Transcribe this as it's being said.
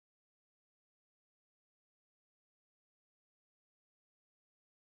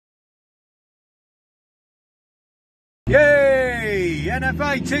Yay!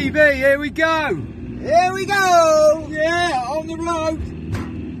 NFA-TV, here we go! Here we go! Yeah, on the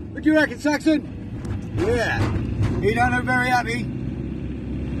road! What do you reckon, Saxon? Yeah. You don't look very happy.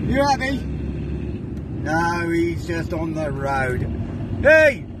 You happy? No, he's just on the road.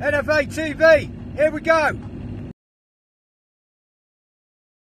 Hey, NFA-TV, here we go!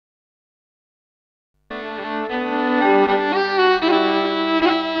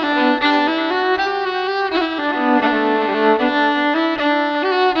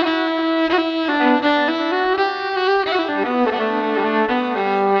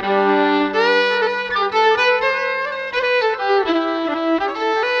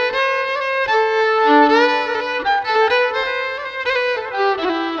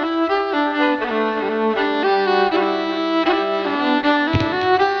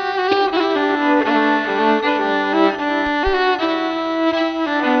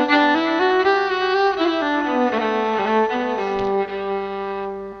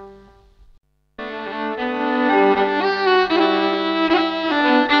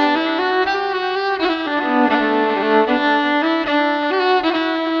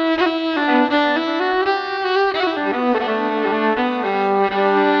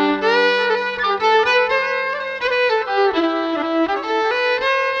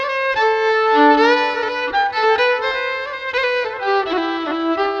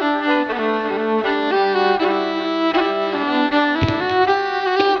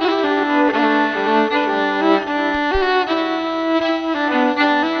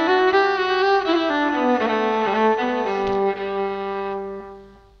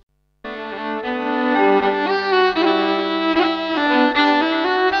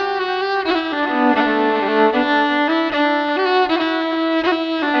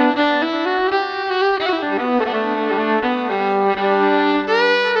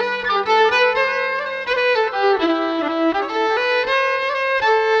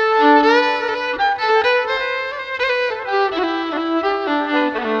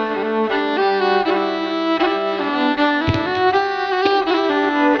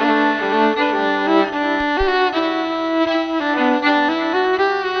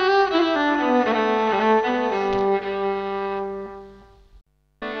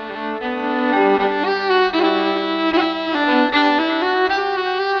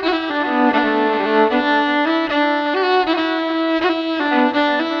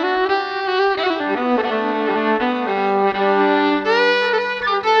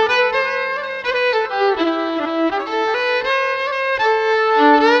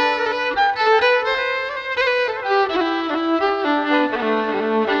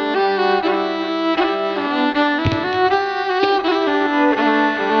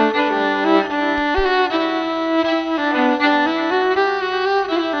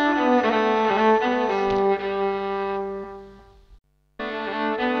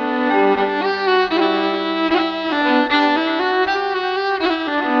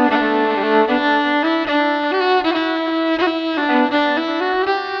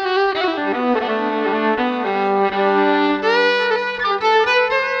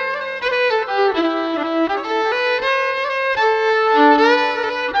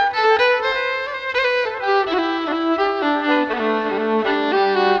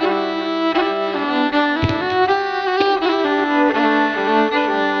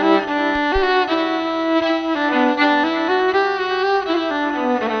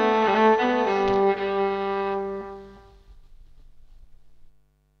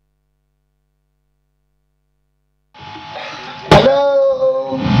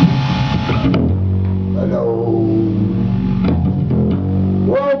 Hello! Hello!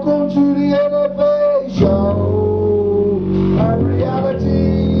 Welcome to the NFA show. A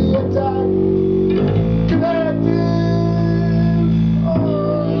reality attack. Connected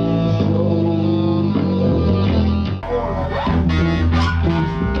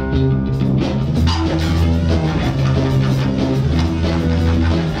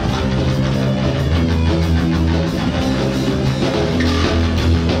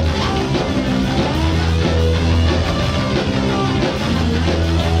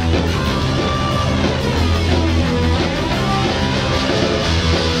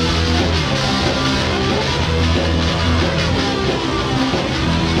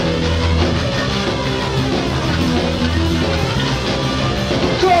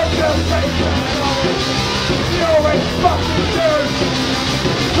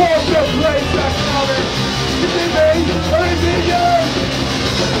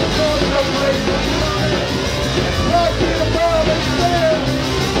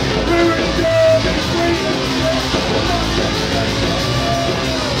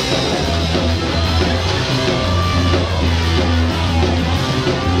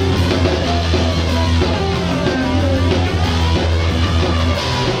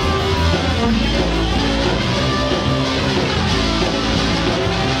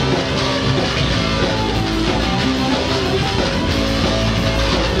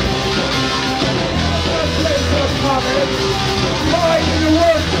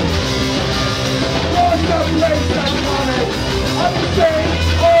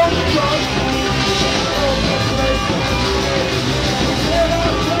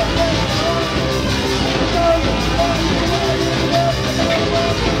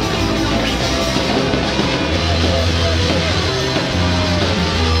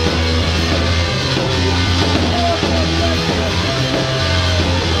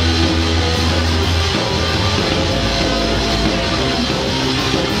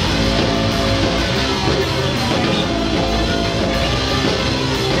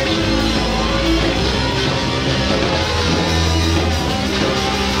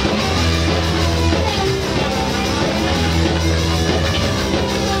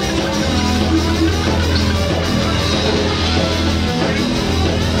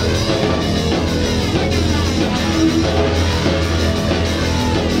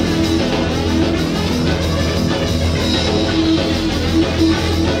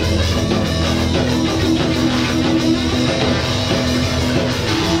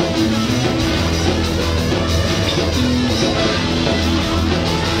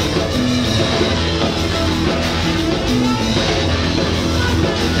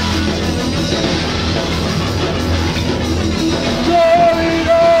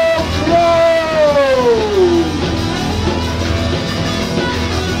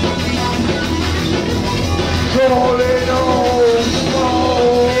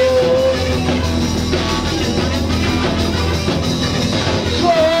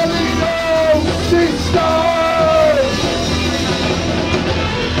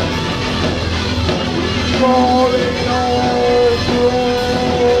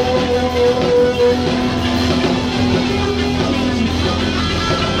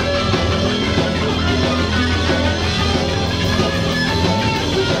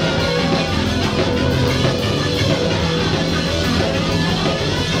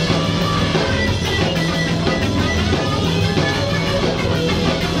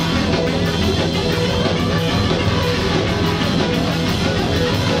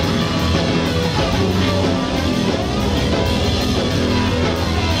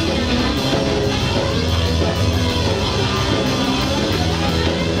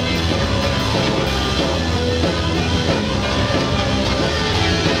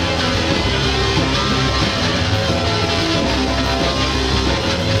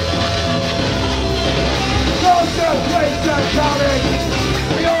are coming.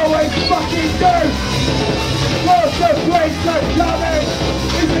 We always fucking do. What's the place are coming?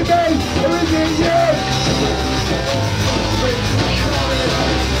 Is it me or is it you?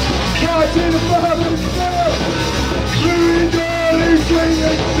 Can't do the bottom still. Ruined all who's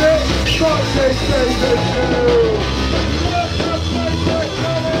swinging shit. Fuck this season 2. What's the place are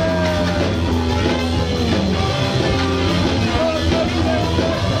coming?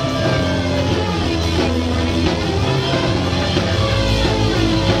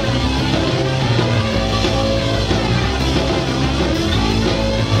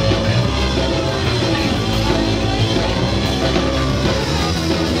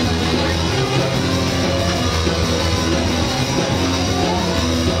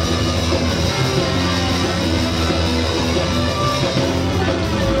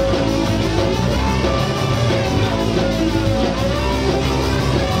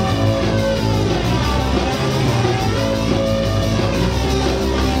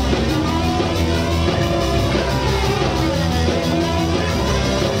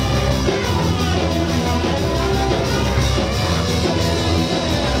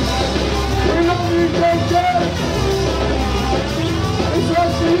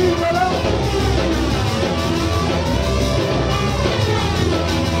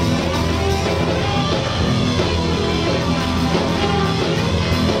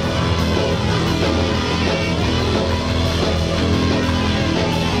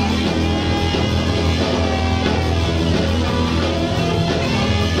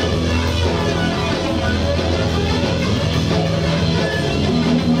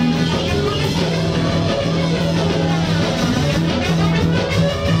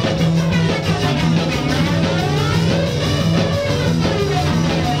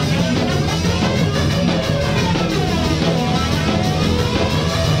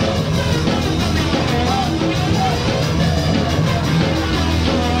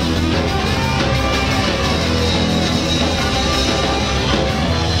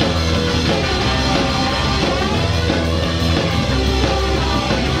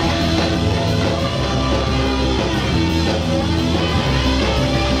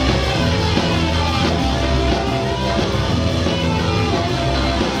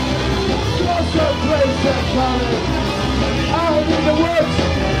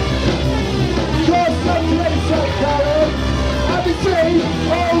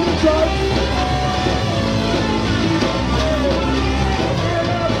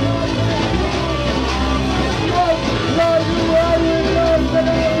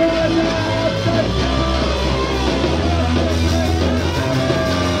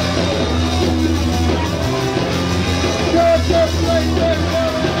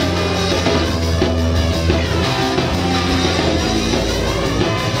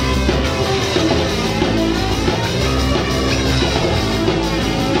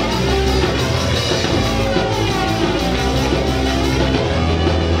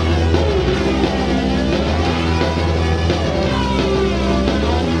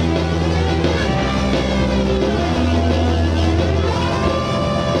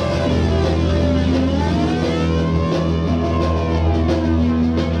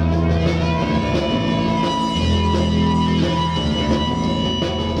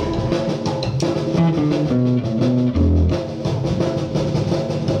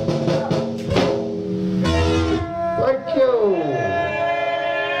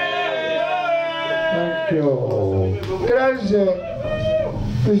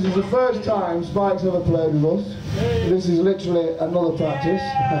 This is the first time Spike's ever played with us. This is literally another practice,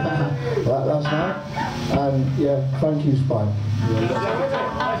 like last night. And yeah, thank you, Spike.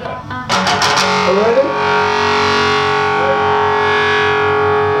 Are you ready?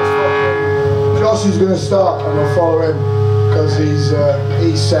 Josh is going to start and we'll follow him because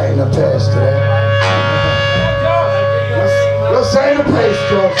he's setting the pace today. You're setting the pace,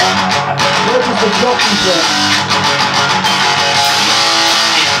 Josh. You're just a jockey set.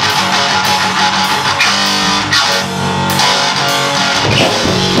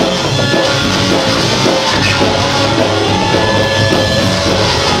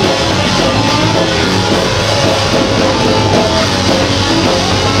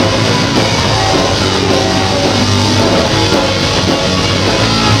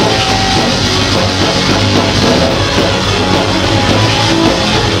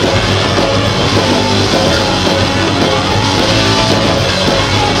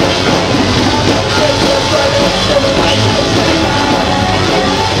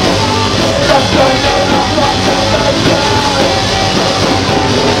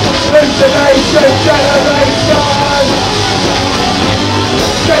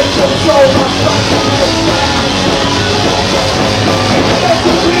 Take control of my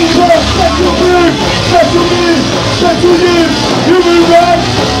Settle in, human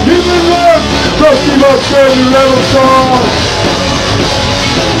rights, Dusty must turn the level song.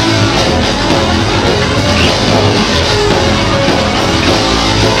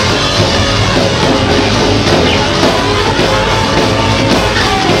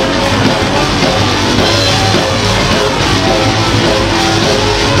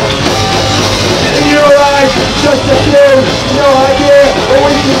 Just a few, no idea what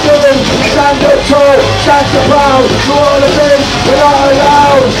we can do. Stand up tall, stand up proud. Do all the things we're not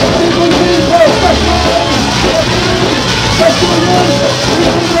allowed. People, special news,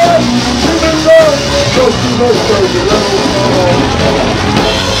 human rights, Dusty must go to level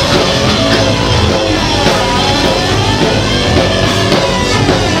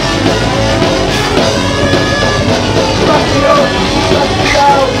back it up, back it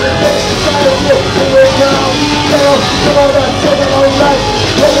down, come on, that's it, I'm on right.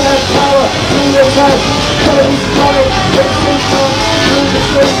 Women have power, through your time. Television's coming, it's in time. Through the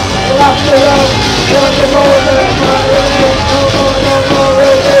street, we'll have to run. You're the more than a man, no more,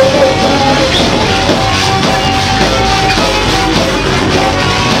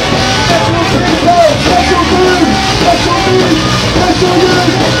 Special news,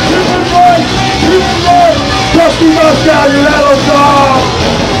 human rights, Dusty must down your level song.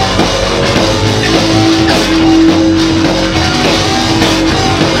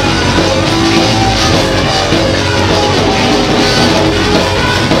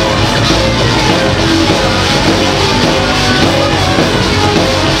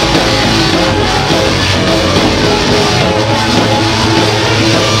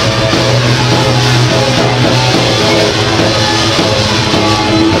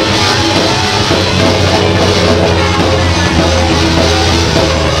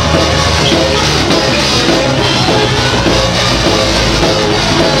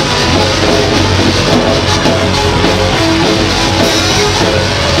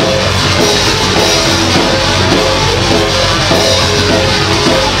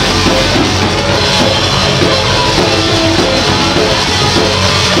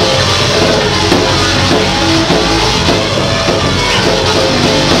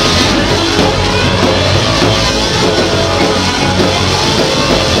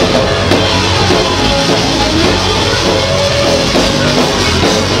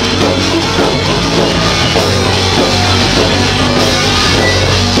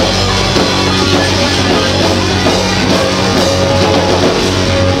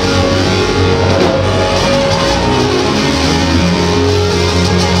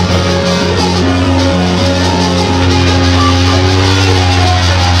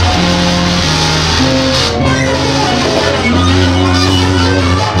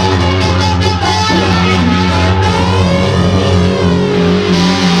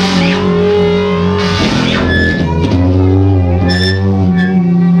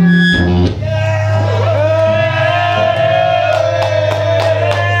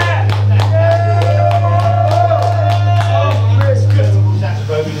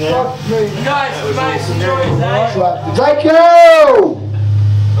 Thank you!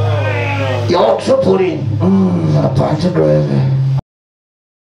 Yorkshire pudding. And a pint of gravy.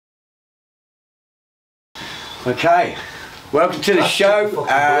 Okay, welcome to the show.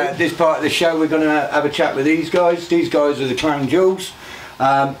 This part of the show we're going to have a chat with these guys. These guys are the Clown Jewels.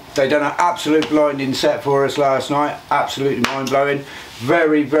 They done an absolute blinding set for us last night. Absolutely mind-blowing.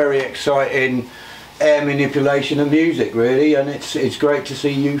 Very, very exciting air manipulation of music, really, and it's great to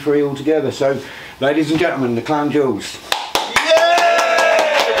see you three all together. So, ladies and gentlemen, the Clown Jewels.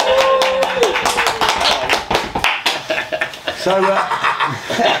 So,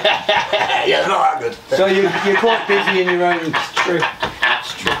 yeah, it's not that good. So you're quite busy in your own. It's true.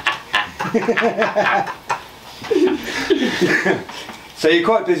 So you're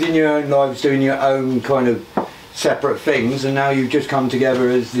quite busy in your own lives, doing your own kind of separate things, and now you've just come together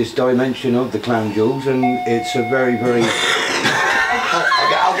as this dimension of the Clown Jewels, and it's a very, very.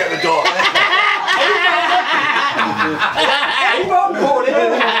 I'll get the door.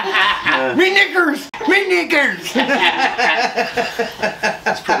 Me knickers! Me knickers!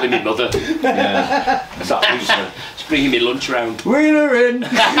 That's probably my mother. Yeah. That's that loser. It's bringing me lunch round. Wheeler in!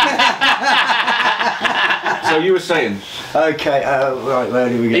 So you were saying? Okay, right, where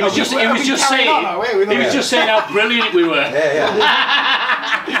do we go? He was just saying how brilliant we were. Yeah.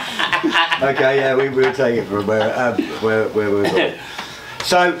 Okay, yeah, we'll take it from where we're going.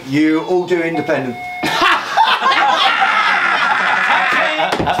 So, you all do independent.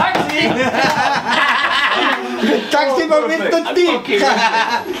 Taxi for Mr. Steve!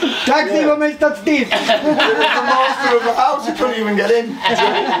 Taxi for Mr. Steve! The master of the house, he couldn't even get in.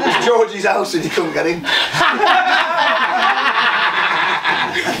 It was George's house and he couldn't get in.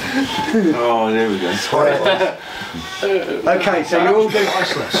 Oh, there we go. Okay, so you all do.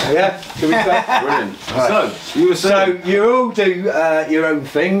 Yeah, can we say? Brilliant. Right. So, you were saying. So you all do your own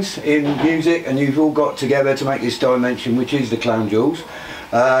things in music, and you've all got together to make this dimension, which is the Clown Jewels.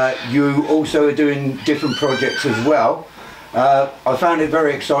 You also are doing different projects as well. I found it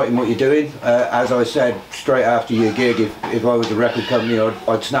very exciting what you're doing. As I said, straight after your gig, if I was a record company,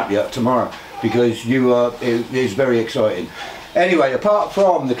 I'd snap you up tomorrow, because it is very exciting. Anyway, apart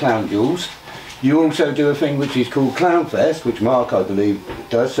from the Clown Jewels, you also do a thing which is called Clownfest, which Mark, I believe,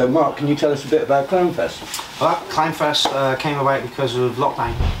 does. So Mark, can you tell us a bit about Clownfest? Well, Clownfest came about because of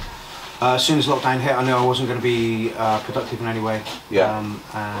lockdown. As soon as lockdown hit, I knew I wasn't going to be productive in any way, and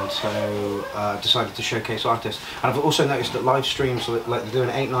so decided to showcase artists. And I've also noticed that live streams, like they're doing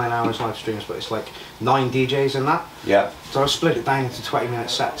 8-9 hours live streams, but it's like 9 DJs in that. Yeah. So I split it down into 20-minute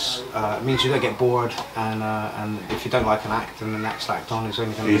sets. It means you don't get bored, and if you don't like an act, then the next act on is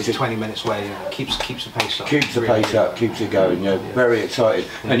only going to be 20 minutes away. And it keeps the pace up. Keeps the pace up, keeps it going. Yeah, very excited.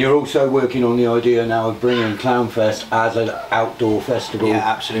 And you're also working on the idea now of bringing Clownfest as an outdoor festival,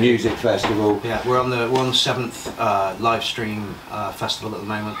 music festival. Yeah, we're on the 7th live stream festival at the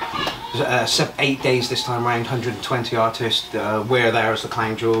moment. 8 days this time around, 120 artists. We're there as the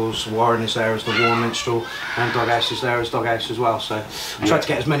Clown Jewels, Warren is there as the War Minstrel, and Doghouse is there as Doghouse as well. So we tried to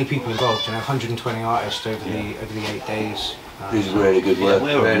get as many people involved. 120 artists over the 8 days. This is really good work.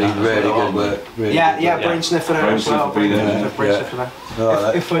 Really good work. Really Brainsniff for there as well. Brainsniff for there.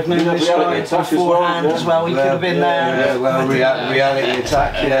 If I'd known those guys beforehand as well, we could have been there. Yeah, well, reality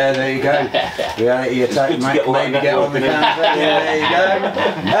attack. Yeah, there you go. Reality attack. Maybe get on the camera. Yeah, there you go.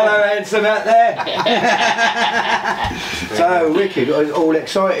 Hello, handsome out there. So wicked. All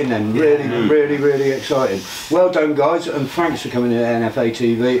exciting then. Really exciting. Well done, guys, and thanks for coming to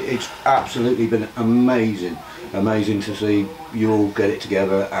NFA-TV. It's absolutely been amazing to see you all get it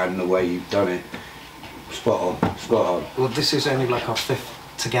together and the way you've done it. Spot on. Well, this is only like our 5th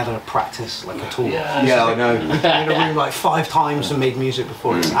together practice, like a tour. Yeah, I know. We've been in a room like 5 times and made music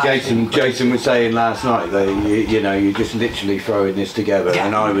before. Jason was saying last night that you're just literally throwing this together,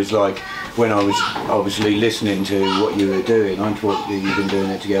 and I was like, when I was obviously listening to what you were doing, I thought that you've been doing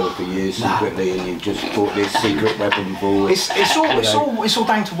it together for years secretly, and you just brought this secret weapon forward. It's all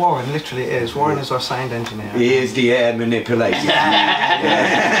down to Warren. Literally, it is. Warren is our sound engineer. He is the air manipulator.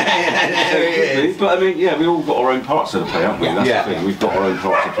 But I mean, we all got our own parts to play, haven't we? That's the thing. We've got our own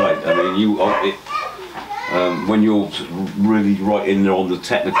parts to play. I mean, when you're really right in there on the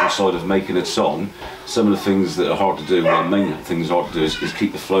technical side of making a song, some of the things that are hard to do, well, the main things hard to do is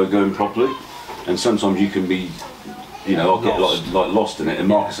keep the flow going properly. And sometimes you can be, I'll get like lost in it, and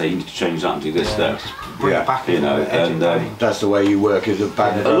Mark will say you need to change that and do this there. Bring it back, and that's the way you work as a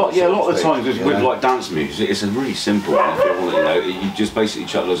band. A lot of the times with like dance music, it's a really simple one. You just basically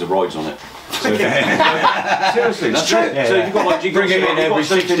chuck loads of rides on it. So seriously, that's true. So if you've got like, bring it in every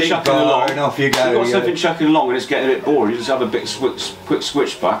 16 bar and off you go. You've got something chucking along and it's getting a bit boring, you just have a bit quick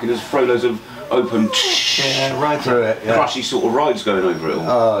switch back and just throw loads of open right through it, crashy sort of rides going over it all.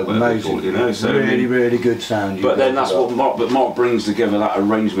 Oh, amazing. So really good sound. But then that's what Mark brings together, that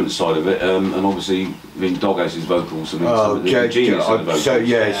arrangement side of it, and obviously in Doghouse's vocals, the genius of the vocals. So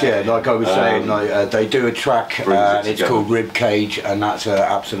like I was saying, they do a track and it's called Rib Cage, and that's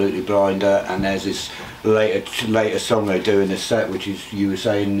absolutely blinder, and there's this later song they do in the set, which is, you were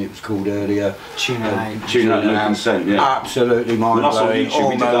saying it was called earlier, Tune Out, No Consent. Absolutely mind-blowing.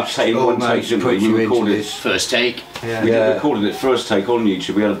 Almost put you into this. First take. We recorded it first take on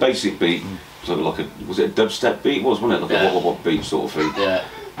YouTube. We had a basic beat, was it a dubstep beat? Wasn't it? Like a wop beat sort of thing. Yeah.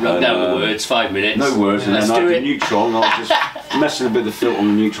 Wrote down the words, 5 minutes. No words, and then I had the Neutron. I was just messing a bit of the filter on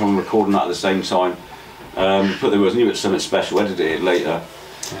the Neutron, recording that at the same time. Put the words, knew it was something special, edited it later.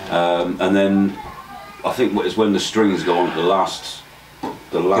 And then I think it's when the strings go on the last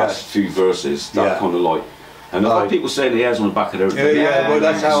few verses, that kind of like. And I've had people saying the hairs on the back of their head. Well,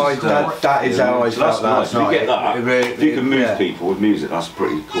 that's how that is how I felt last night. You get that. If you can move people with music, that's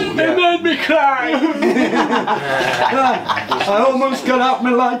pretty cool. It made me cry! I almost got out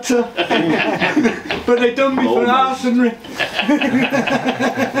my lighter, but they done me for arsonry.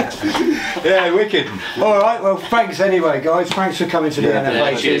 Yeah, wicked. Alright, well, thanks anyway, guys. Thanks for coming to the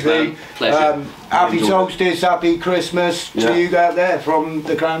NFA-TV. Pleasure. Happy solstice, happy Christmas to you out there from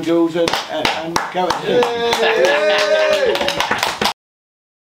the Clown Jewels and Kerry.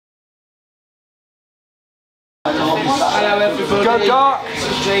 Hello everybody. Go dark.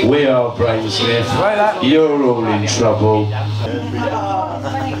 We are Brainsniff. You're all in trouble.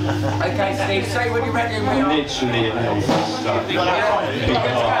 Okay, Steve, say when you're ready and we are. Literally an elf start.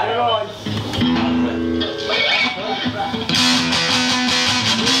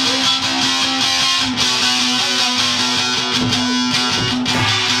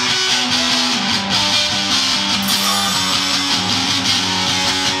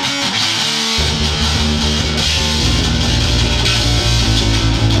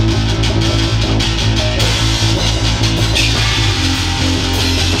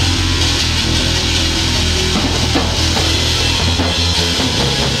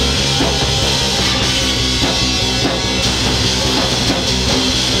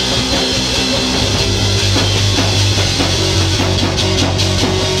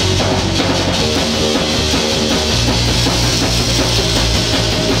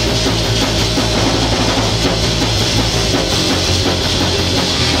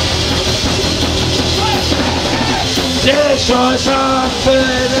 Let's try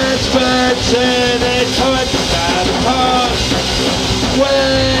something expensive, it's time to stand apart.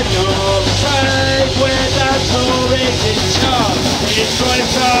 We're not safe, we're not touring in charge. Let's try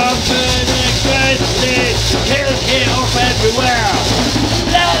something expensive, kill off everywhere.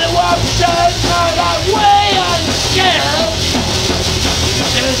 Let the options know that we are scared.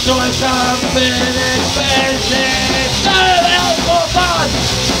 Let's try something expensive, so out for fun.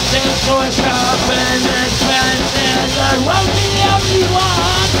 Let's try something expensive, there won't be the only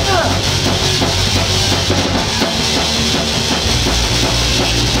one.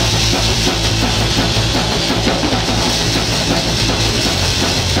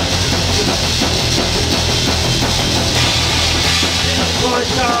 For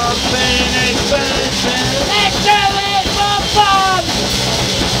something expensive, let's do it for fun.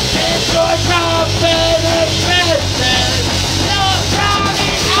 Let's for something expensive, not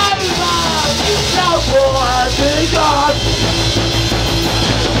running over. Last war has begun.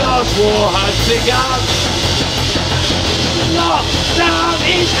 Last war has begun. Lockdown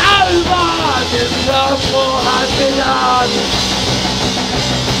is over. The last war has begun.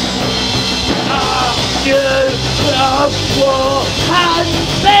 Last war has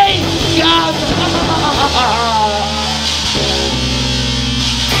begun.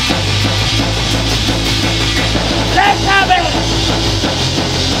 Let's have it.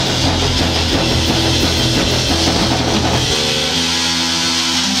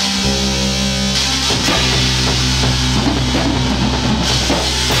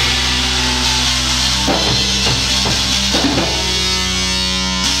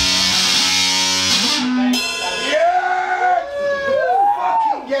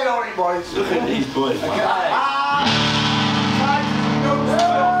 Get on it, boys. Look at these boys.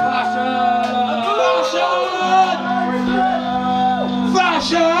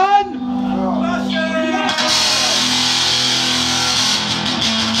 Fashion!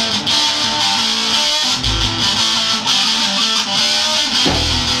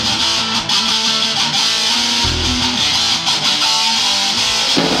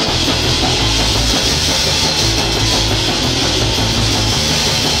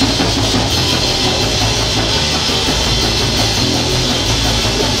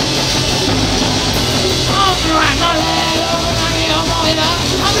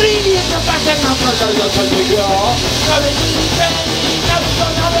 I'm really in the back and I'm not going to go.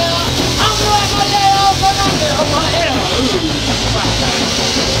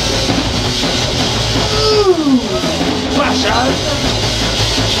 Fashion!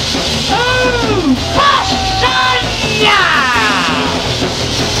 Oh! Fashion! Yeah!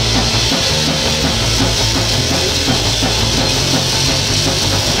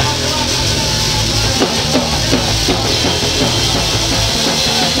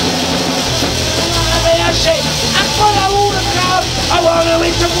 I'm full of all the crowd. I want to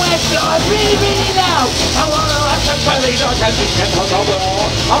eat some Westlife, really now. I want to have some belly like a weekend on the wall.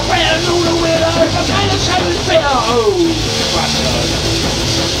 I'm better all the widows, I'm kind of so bitter. Oh, fashion.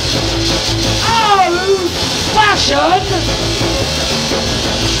 Oh, fashion.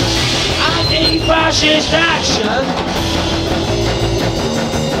 Anti-fascist action.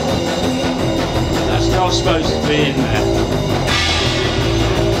 That's not supposed to be in there.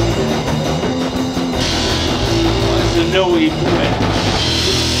 The naughty boy.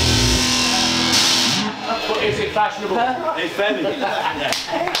 But is it fashionable? It's feminine.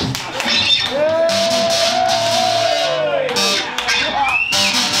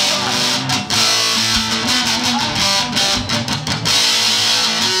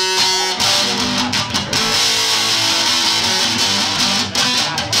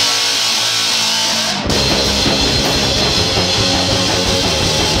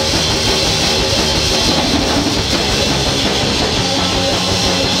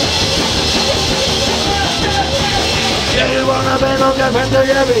 You wanna bet on girlfriend, do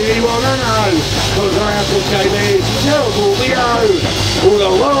you really wanna know? Cause I have to say me, terrible we owe. All I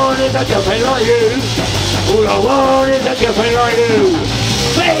want is a girlfriend like you. All I want is a girlfriend like you.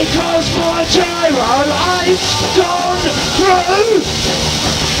 Because my gyro ain't gone through.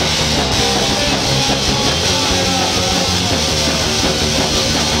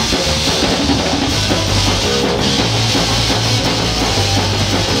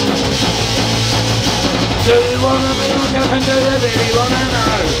 Do you wanna be my girlfriend, do you really wanna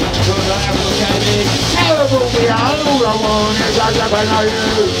know? Cause I have to say me, terrible we are. All I want is a girlfriend like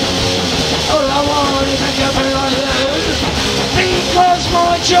you. All I want is a girlfriend like you. Because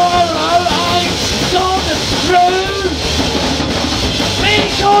my gyro ain't gone through.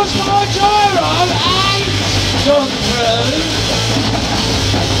 Because my gyro ain't gone through.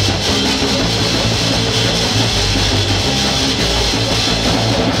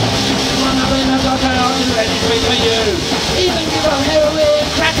 anything for you. Even if I'm heroin,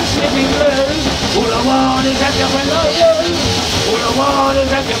 crack and sniffing blues. All I want is have you when like you. All I want is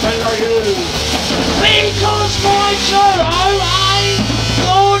have you when like you. Because my sorrow ain't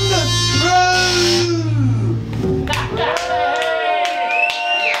gone through.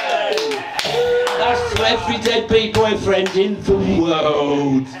 That's to every deadbeat boyfriend in the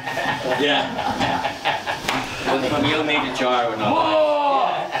world. Yeah. You'll need a gyro and all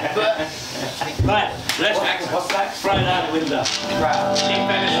that. Right, let's throw it out the window.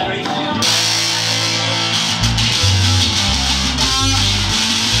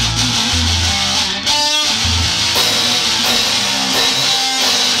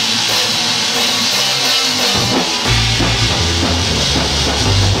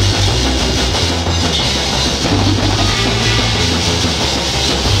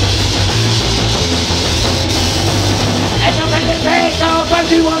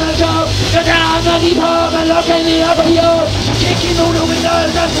 You want a job, go down the deep hub and look in the upper yard. Kicking all the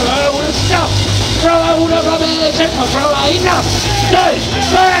windows and throw all the stuff. Throw all the rubbish and throw enough. Day,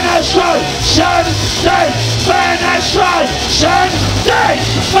 burn and strike, sun, day, burn and strike, sun, day,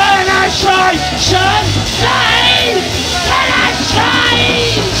 burn and strike, sun, day, burn and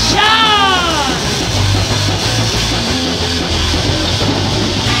strike, sun.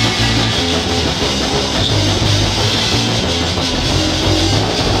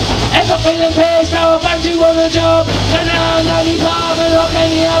 If I'm feeling pissed, now I'm back to on the job. Turn down the deep hub and look in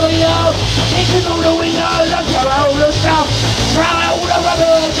the other yard. Kicking all the windows and throw all the stuff. Throw out all the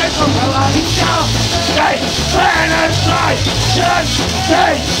rubbish and throw out the stuff. Stay, burn and strike, shut,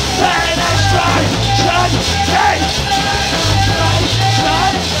 stay, burn and strike, shut, stay, burn and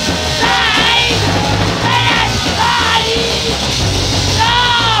strike, stay, burn and strike,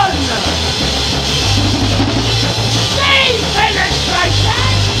 done! Stay, burn and strike, stay!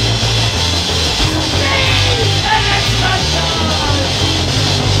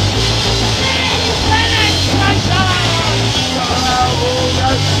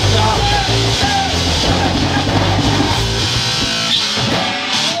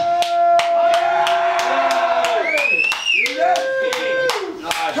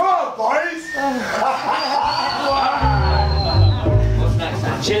 Come on, boys! What's next?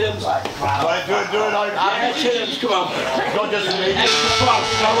 Chillums. Right, do it like Yeah, chillums, come on. not just me. Extra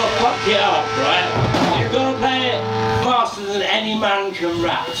fast, I will fuck you up, right? You've got to play it faster than any man can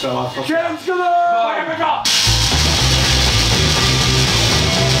rap, so I'll fuck you up. Chillums, come on! Here we go!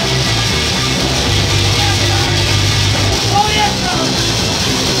 Oh yes,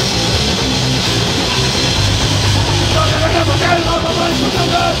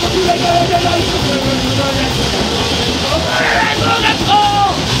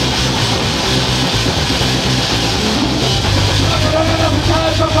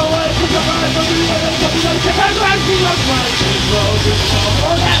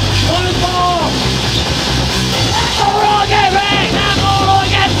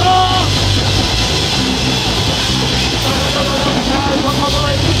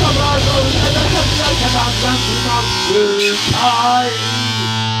 I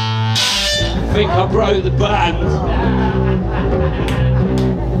think I broke the band.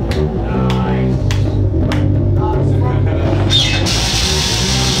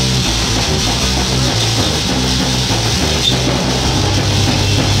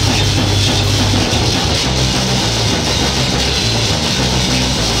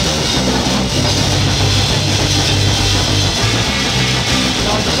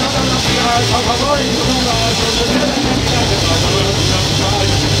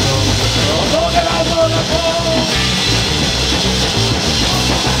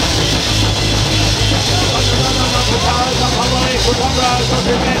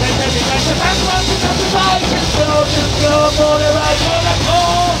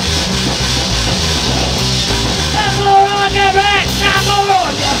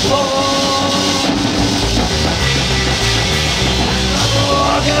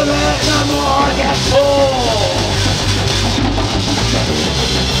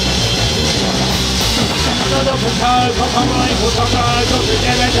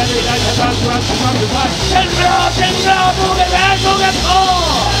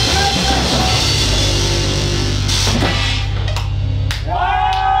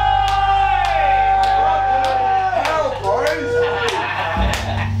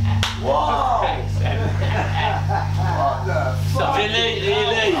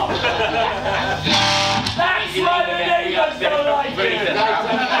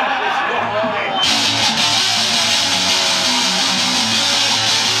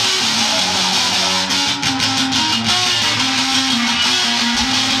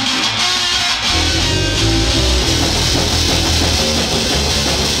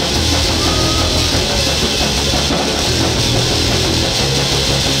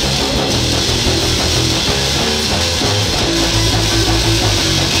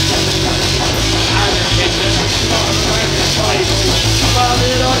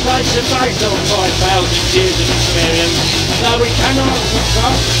 based on 5,000 years of experience, though we cannot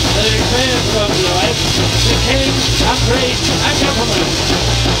trust the affairs of life, the king and priest and government.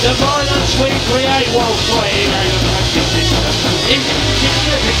 The violence we create while fighting a country system is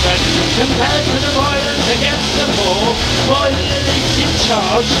insignificant compared to the violence against the poor by the elites in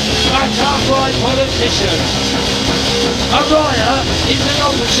charge backed up by politicians. A riot is an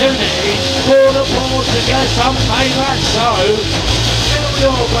opportunity for the poor to get some payback, so fill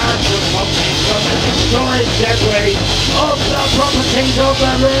your bags of properties from the destroyed debris of the properties of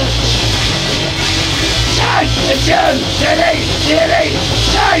the rich. Shake the Jew, dilly, dilly,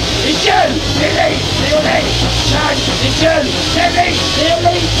 shake the Jew, dilly, dilly, shake the Jew, dilly,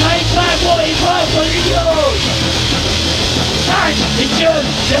 dilly, take back what is rightfully yours. Shake the Jew,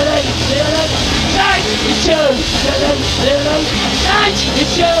 dilly, dilly, shake the Jew, dilly, dilly, shake the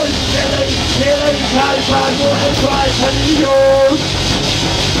Jew, dilly, dilly, take back what is rightfully yours.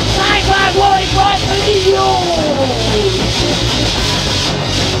 Take back what is rightfully yours.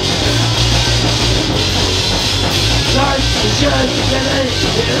 Shake the Jew, dilly,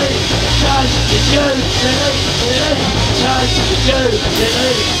 dilly, shake the Jew, dilly, dilly, shake the Jew,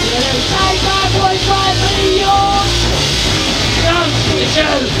 dilly, dilly, take back what is rightfully yours. Shake the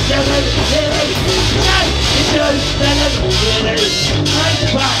Jew, dilly, dilly, shake the Jew, dilly, dilly, take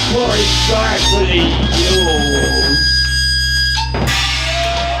back what is rightfully yours.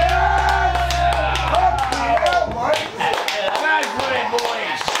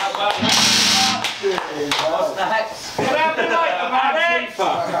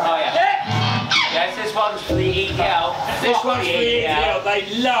 Yes, this one's for the EDL. This one's for the EDL. They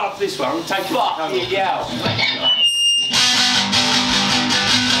love this one. Take it Fuck the EDL.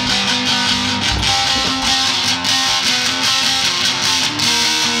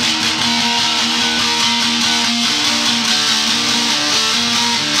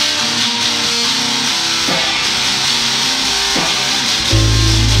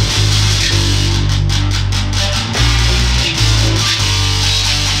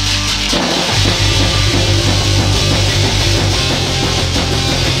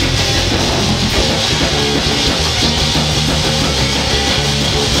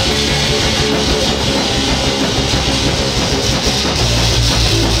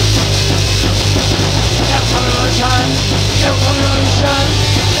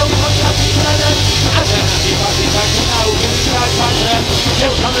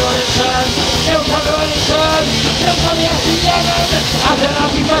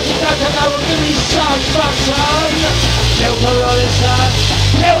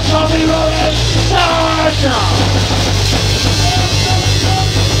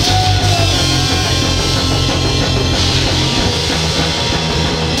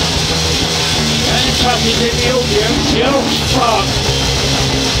 In the audience, you fuck.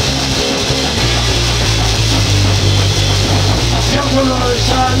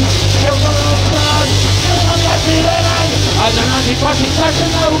 As an anti-fascist section,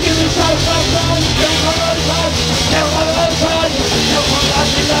 I will give you so much fun.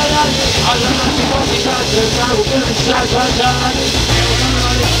 As an anti-fascist section, I will give you so much fun.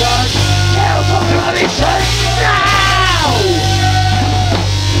 Now!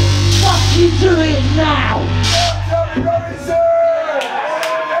 What you doing now?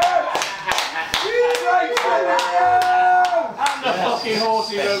 And the fucking horse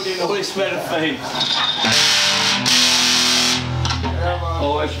he rode in all his better feet.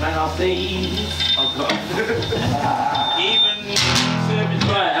 Horsemen are thieves. I've got even service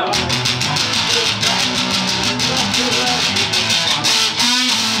right.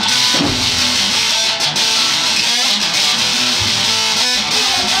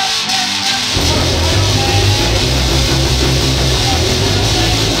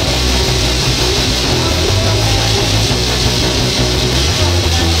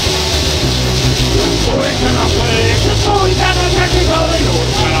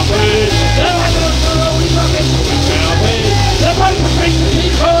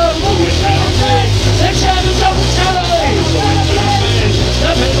 The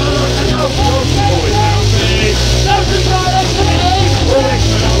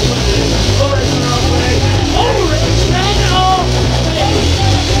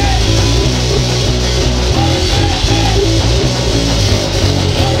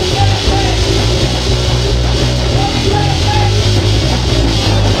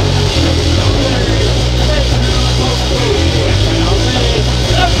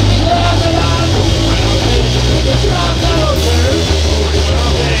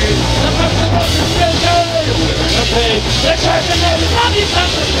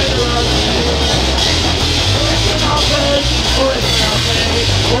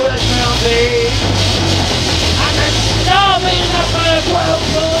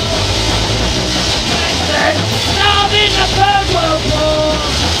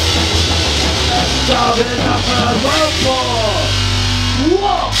I've been enough for a world war.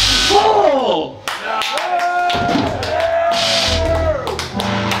 What for?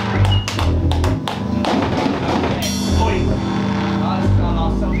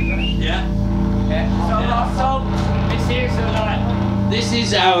 This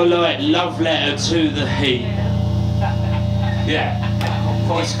is our love letter to the heat. Yeah.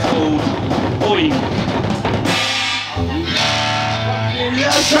 It's called Oink.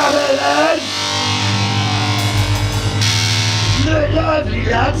 Look lively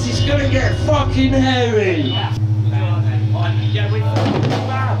lads, it's gonna get fucking hairy. Yeah, we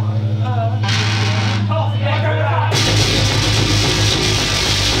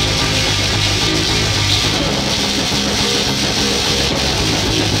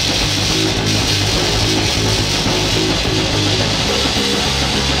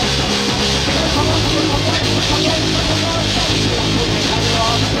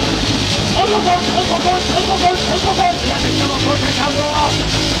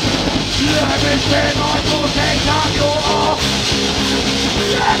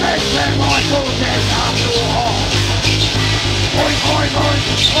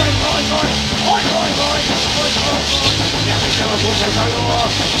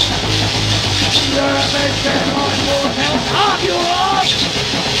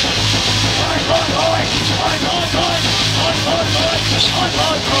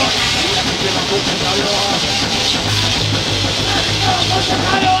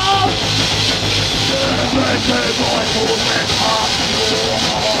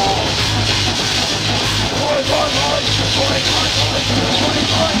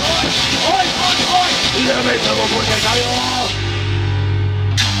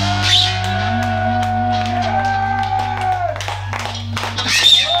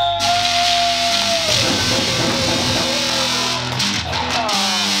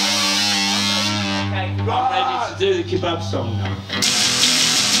ready to do the kebab song now.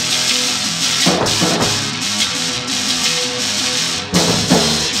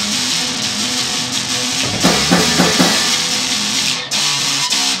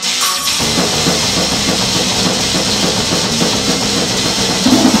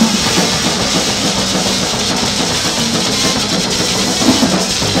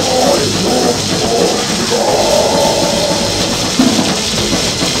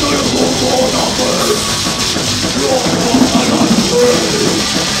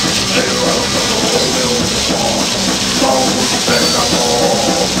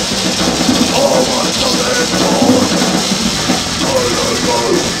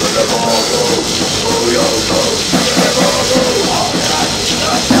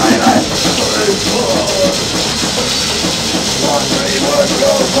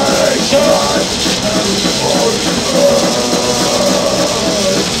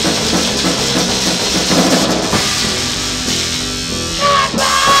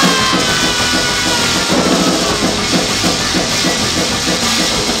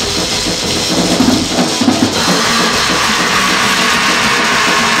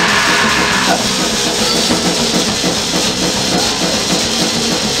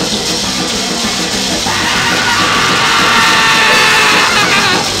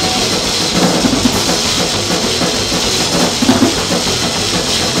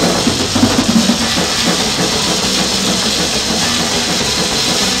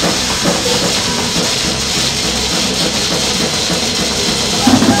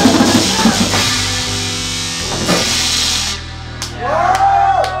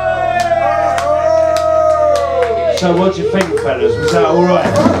 So what do you think, fellas? Was that all right?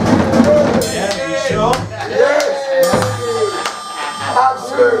 Yeah, you sure? Yes!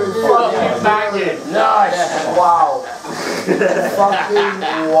 Absolutely fucking banging! Nice! Wow! Fucking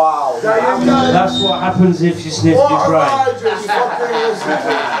wow! That's what happens if you sniff your brain.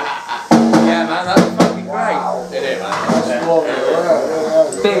 Yeah, man, that's fucking great. Did it, man?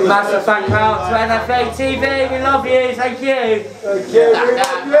 Big massive thank you out to NFA-TV. We love you. Thank you. Thank you. We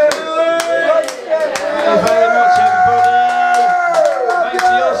love you. Thank you very much, everybody. Thanks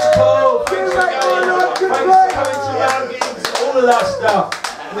for your support. Thanks for coming to round gigs, all of that stuff.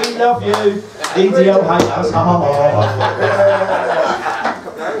 We love you. EDL hate us.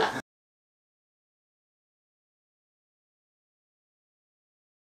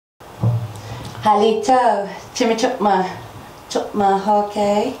 Halito, Jimmy Chukma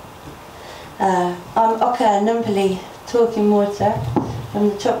Hake. I'm Oka Anumpuli, Talking Water, from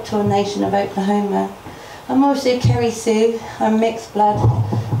the Choctaw Nation of Oklahoma. I'm also Kerry Sue, I'm mixed blood,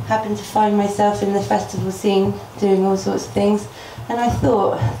 happen to find myself in the festival scene doing all sorts of things, and I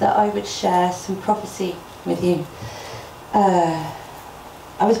thought that I would share some prophecy with you.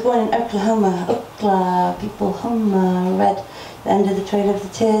 I was born in Oklahoma, read The End of the Trail of the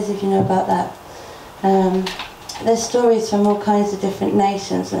Tears, if you know about that. There's stories from all kinds of different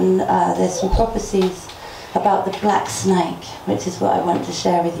nations, and there's some prophecies about the black snake, which is what I want to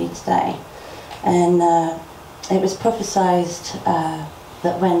share with you today. And it was prophesied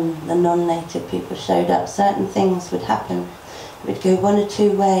that when the non-native people showed up, certain things would happen. It would go one or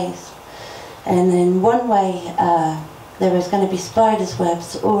two ways. And in one way, there was going to be spiders'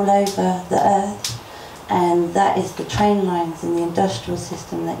 webs all over the earth, and that is the train lines in the industrial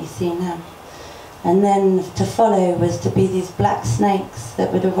system that you see now. And then to follow was to be these black snakes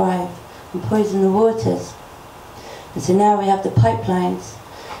that would arrive and poison the waters. And so now we have the pipelines.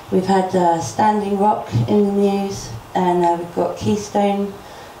 We've had Standing Rock in the news, and we've got Keystone,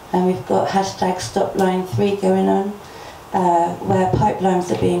 and we've got hashtag Stop Line 3 going on, where pipelines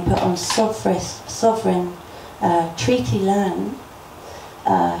are being put on sovereign treaty land,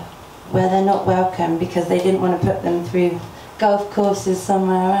 where they're not welcome because they didn't want to put them through golf courses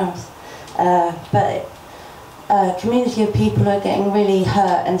somewhere else. But a community of people are getting really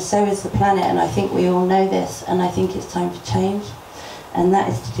hurt, and so is the planet, and I think we all know this, and I think it's time for change, and that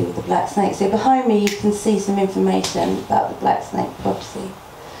is to do with the black snake. So behind me you can see some information about the black snake prophecy.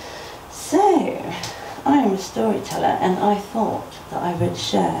 So, I am a storyteller, and I thought that I would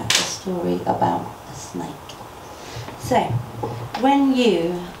share a story about a snake. So, when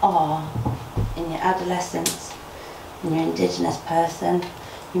you are in your adolescence, and you're an indigenous person,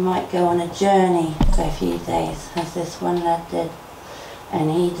 you might go on a journey for a few days, as this one lad did,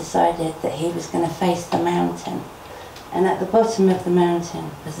 and he decided that he was going to face the mountain, and at the bottom of the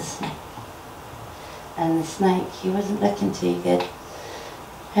mountain was a snake, and the snake, he wasn't looking too good,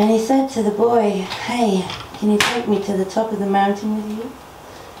 and he said to the boy, "Hey, can you take me to the top of the mountain with you?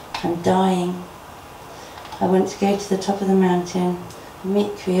 I'm dying. I want to go to the top of the mountain,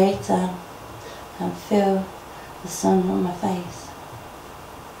 meet Creator, and feel the sun on my face."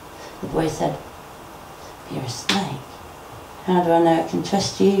 The boy said, "You're a snake. How do I know I can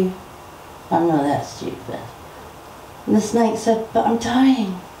trust you? I'm not that stupid." And the snake said, "But I'm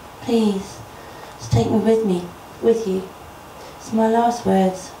dying. Please, just take me with you. It's my last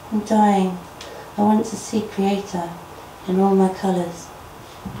words. I'm dying. I want to see Creator in all my colours.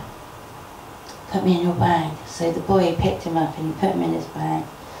 Put me in your bag." So the boy picked him up and he put him in his bag.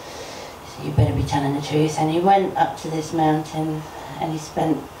 He said, "You better be telling the truth." And he went up to this mountain and he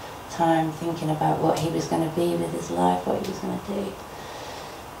spent time thinking about what he was going to be with his life, what he was going to do.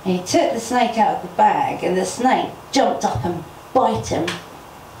 And he took the snake out of the bag, and the snake jumped up and bit him.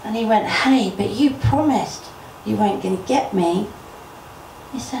 And he went, "Hey, but you promised you weren't going to get me."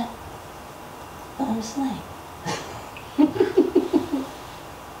 He said, "But I'm a snake."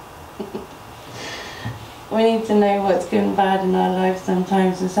 We need to know what's good and bad in our lives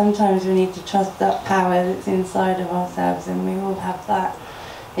sometimes, and sometimes we need to trust that power that's inside of ourselves, and we all have that.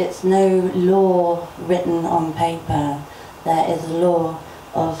 It's no law written on paper. There is a law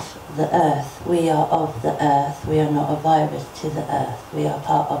of the earth. We are of the earth. We are not a virus to the earth. We are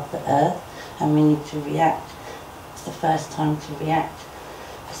part of the earth, and we need to react. It's the first time to react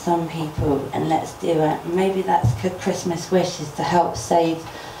for some people, and let's do it. Maybe that's a Christmas wish, is to help save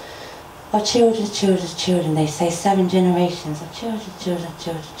our children's children's children. They say 7 generations of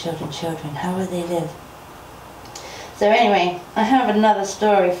children. How will they live? So anyway, I have another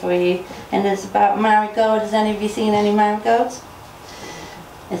story for you, and it's about marigold. Has any of you seen any marigolds?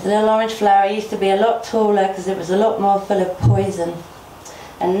 It's a little orange flower. It used to be a lot taller because it was a lot more full of poison.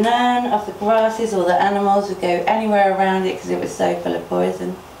 And none of the grasses or the animals would go anywhere around it because it was so full of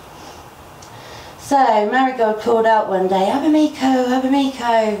poison. So Marigold called out one day, "Abamiko,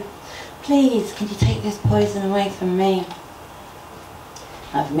 Abamiko, please, can you take this poison away from me?"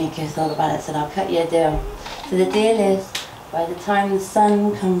 Abamiko thought about it and said, "I'll cut you a deal. So the deal is, by the time the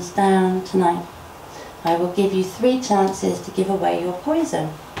sun comes down tonight, I will give you 3 chances to give away your poison."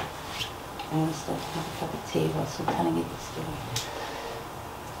 I'm going to stop and have a cup of tea whilst I'm telling you the story.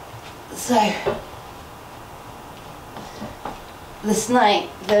 So, the snake,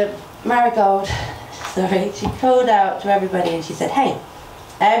 the marigold, she called out to everybody and she said, "Hey,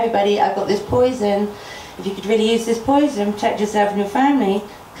 everybody, I've got this poison. If you could really use this poison, protect yourself and your family,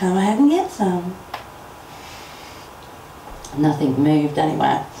 come ahead and get some." Nothing moved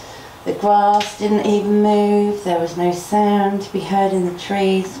anywhere. The grass didn't even move. There was no sound to be heard in the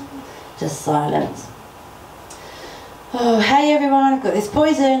trees. Just silence. "Oh, hey everyone, I've got this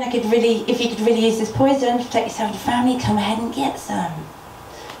poison. If you could really use this poison to protect yourself and your family, come ahead and get some."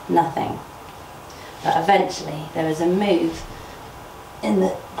 Nothing. But eventually there was a move in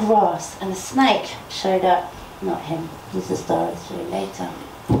the grass and a snake showed up. Not him, he's the star of the show later.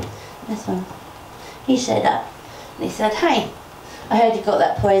 some. He showed up and he said, hey, I heard you got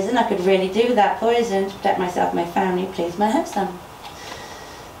that poison. I could really do with that poison to protect myself and my family. Please, may I have some?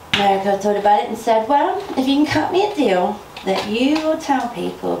 America thought about it and said, well, if you can cut me a deal that you will tell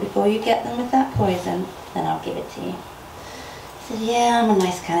people before you get them with that poison, then I'll give it to you. He said, yeah, I'm a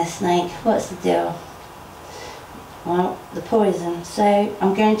nice kind of snake. What's the deal? Well, the poison. So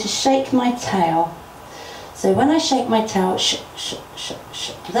I'm going to shake my tail. So when I shake my tail,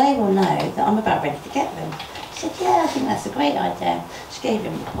 they will know that I'm about ready to get them. He said, yeah, I think that's a great idea. She gave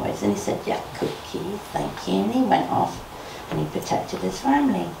him the poison. He said, yeah, cookie, thank you. And he went off and he protected his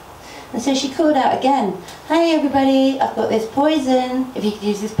family. And so she called out again, hey everybody, I've got this poison. If you could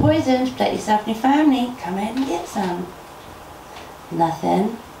use this poison to protect yourself and your family, come ahead and get some.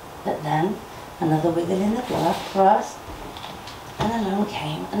 Nothing, but then another wiggle in the grass, and along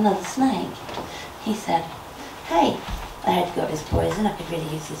came another snake. He said, hey, I heard you got this poison, I could really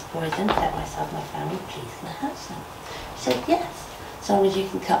use this poison to protect myself and my family, please can I have some? She said, yes, as long as you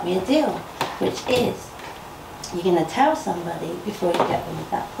can cut me a deal, which is, you're going to tell somebody before you get them with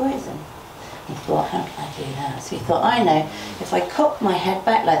that poison. He thought, how can I do that? So he thought, I know, if I cock my head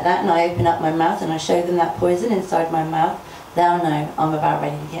back like that and I open up my mouth and I show them that poison inside my mouth, they'll know I'm about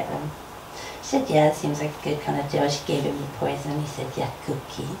ready to get them. She said, yeah, it seems like a good kind of deal. She gave him the poison. He said, yeah,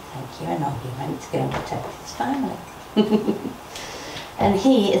 cookie, thank you. And off he went to go and protect his family. And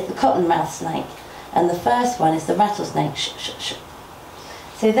he is the cottonmouth snake. And the first one is the rattlesnake. Shh, shh, shh.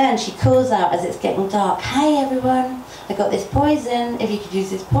 So then she calls out as it's getting dark, hey everyone, I got this poison. If you could use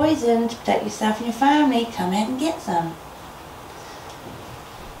this poison to protect yourself and your family, come ahead and get some.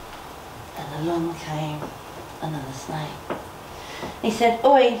 And along came another snake. He said,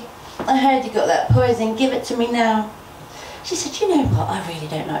 oi, I heard you got that poison, give it to me now. She said, you know what, I really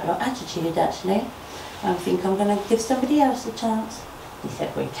don't like your attitude actually. I think I'm going to give somebody else a chance. He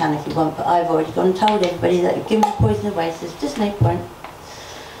said, well you can if you want, but I've already gone and told everybody that you've given the poison away, so there's just no point.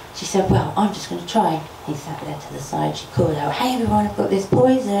 She said, well, I'm just going to try. He sat there to the side. She called out, hey everyone, I've got this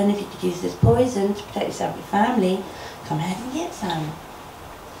poison. If you could use this poison to protect yourself and your family, come ahead and get some.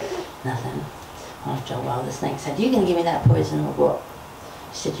 Nothing. After a while, the snake said, you going to give me that poison or what?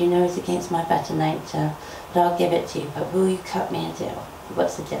 She said, you know it's against my better nature, but I'll give it to you, but will you cut me a deal?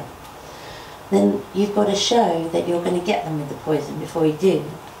 What's the deal? Then you've got to show that you're going to get them with the poison before you do.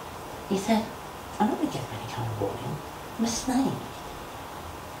 He said, I'm not going to give them any kind of warning. I'm a snake.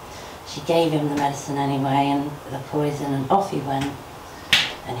 She gave him the medicine anyway and the poison, and off he went.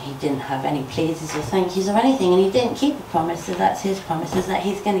 And he didn't have any pleases or thank yous or anything, and he didn't keep a promise, so that's his promise, is that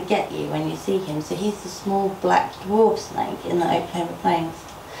he's going to get you when you see him. So he's the small black dwarf snake in the Oklahoma Plains.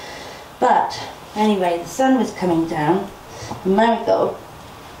 But anyway, the sun was coming down, and Marigold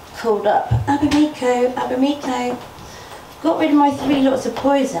called up, Abamiko, Abamiko, got rid of my 3 lots of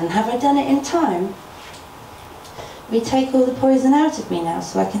poison. Have I done it in time? We take all the poison out of me now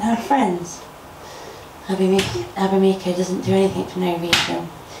so I can have friends. Abamiko doesn't do anything for no reason.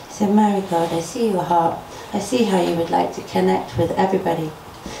 He said, Marigold, I see your heart. I see how you would like to connect with everybody.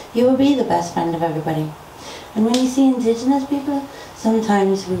 You will be the best friend of everybody. And when you see indigenous people,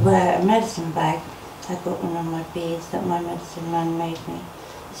 sometimes we wear a medicine bag. I got one of my beads that my medicine man made me.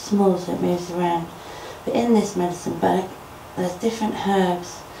 It's small so it moves around. But in this medicine bag, there's different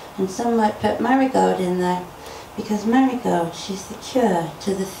herbs. And some might put Marigold in there. Because Marigold, she's the cure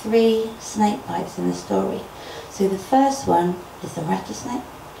to the 3 snake bites in the story. So the first one is the rattlesnake,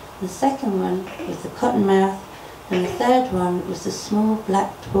 the second one is the cottonmouth, and the third one was the small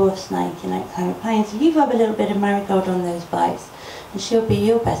black dwarf snake in Oklahoma Plains. So you rub a little bit of Marigold on those bites, and she'll be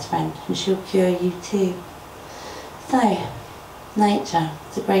your best friend, and she'll cure you too. So, nature,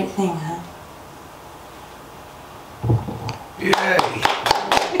 it's a great thing, huh? Yay!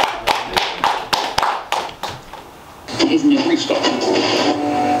 Isn't it restart?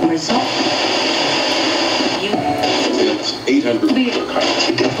 Restart? It's 800 meter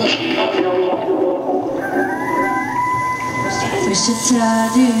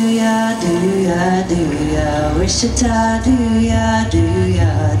Wish-a-ta, do-ya, do-ya, do-ya. Wish-a-ta, do-ya,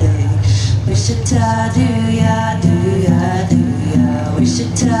 do-ya, do. Wish-a-ta, do-ya, do-ya, do-ya.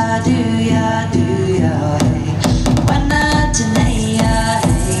 Wish-a-ta, do-ya, do-ya, hey. Wana-ta-na-ya,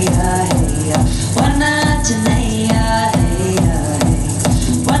 hey-ya, hey-ya. Wana-ta-na-ya, hey-ya, hey.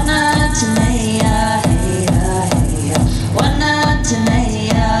 Wana-ta-na-ya, hey-ya, hey-ya.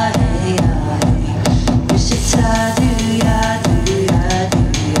 Wana-ta-na-ya, hey-ya, hey. Wish-a-ta, do-ya, do-ya,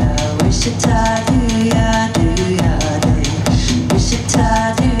 do-ya. Wish-a-ta, do-ya, do-ya, do. Wish-a-ta,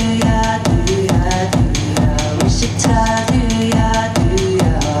 do-ya, do-ya, do-ya. Wish-a-ta, do-ya,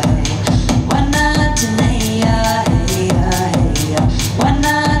 do-ya, hey. Wana-ta-na-ya.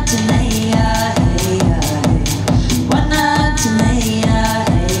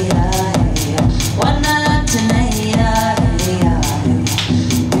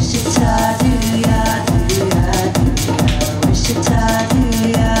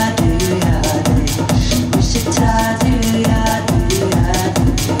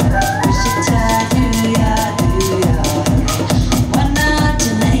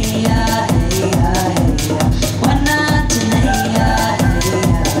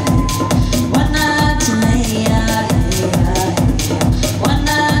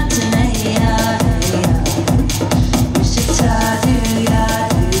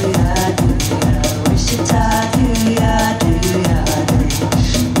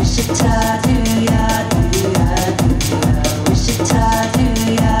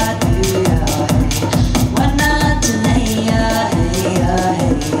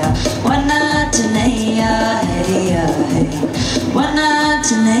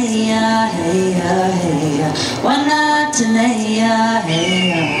 Wanatanea, hey, hey, Wanatanea,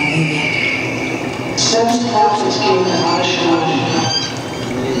 hey, hey. 7 prophets came to Anumpuli.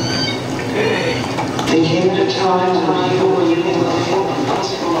 They came at a time when people were living a full and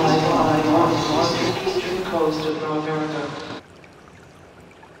peaceful life on the eastern coast of North America.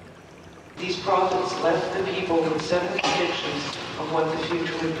 These prophets left the people with 7 predictions of what the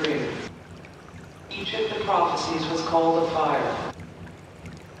future would bring. Each of the prophecies was called a fire.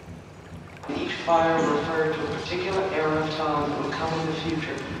 Each fire referred to a particular era of time that would come in the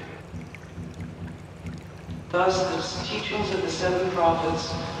future. Thus, the teachings of the 7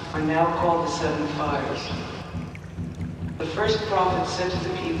 prophets are now called the 7 fires. The first prophet said to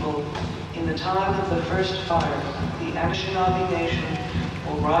the people, in the time of the first fire, the Anunnaki nation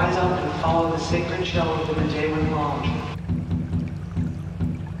will rise up and follow the sacred shell of the Medewan Lodge.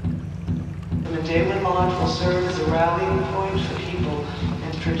 The Medewan Lodge will serve as a rallying point for people,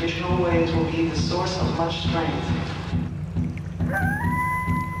 and traditional ways will be the source of much strength.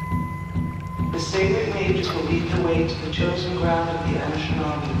 The sacred mages will lead the way to the chosen ground of the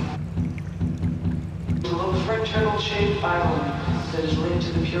Anunnaki. To look for a turtle-shaped island that is linked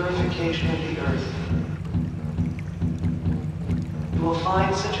to the purification of the earth. You will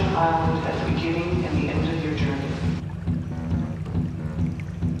find such an island at the beginning and the end of your journey.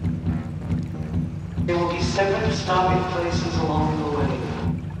 There will be 7 stopping places along the way.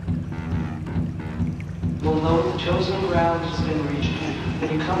 You will know the chosen ground has been reached when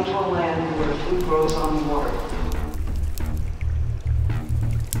you come to a land where food grows on water.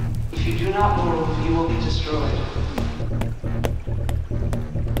 If you do not move, you will be destroyed.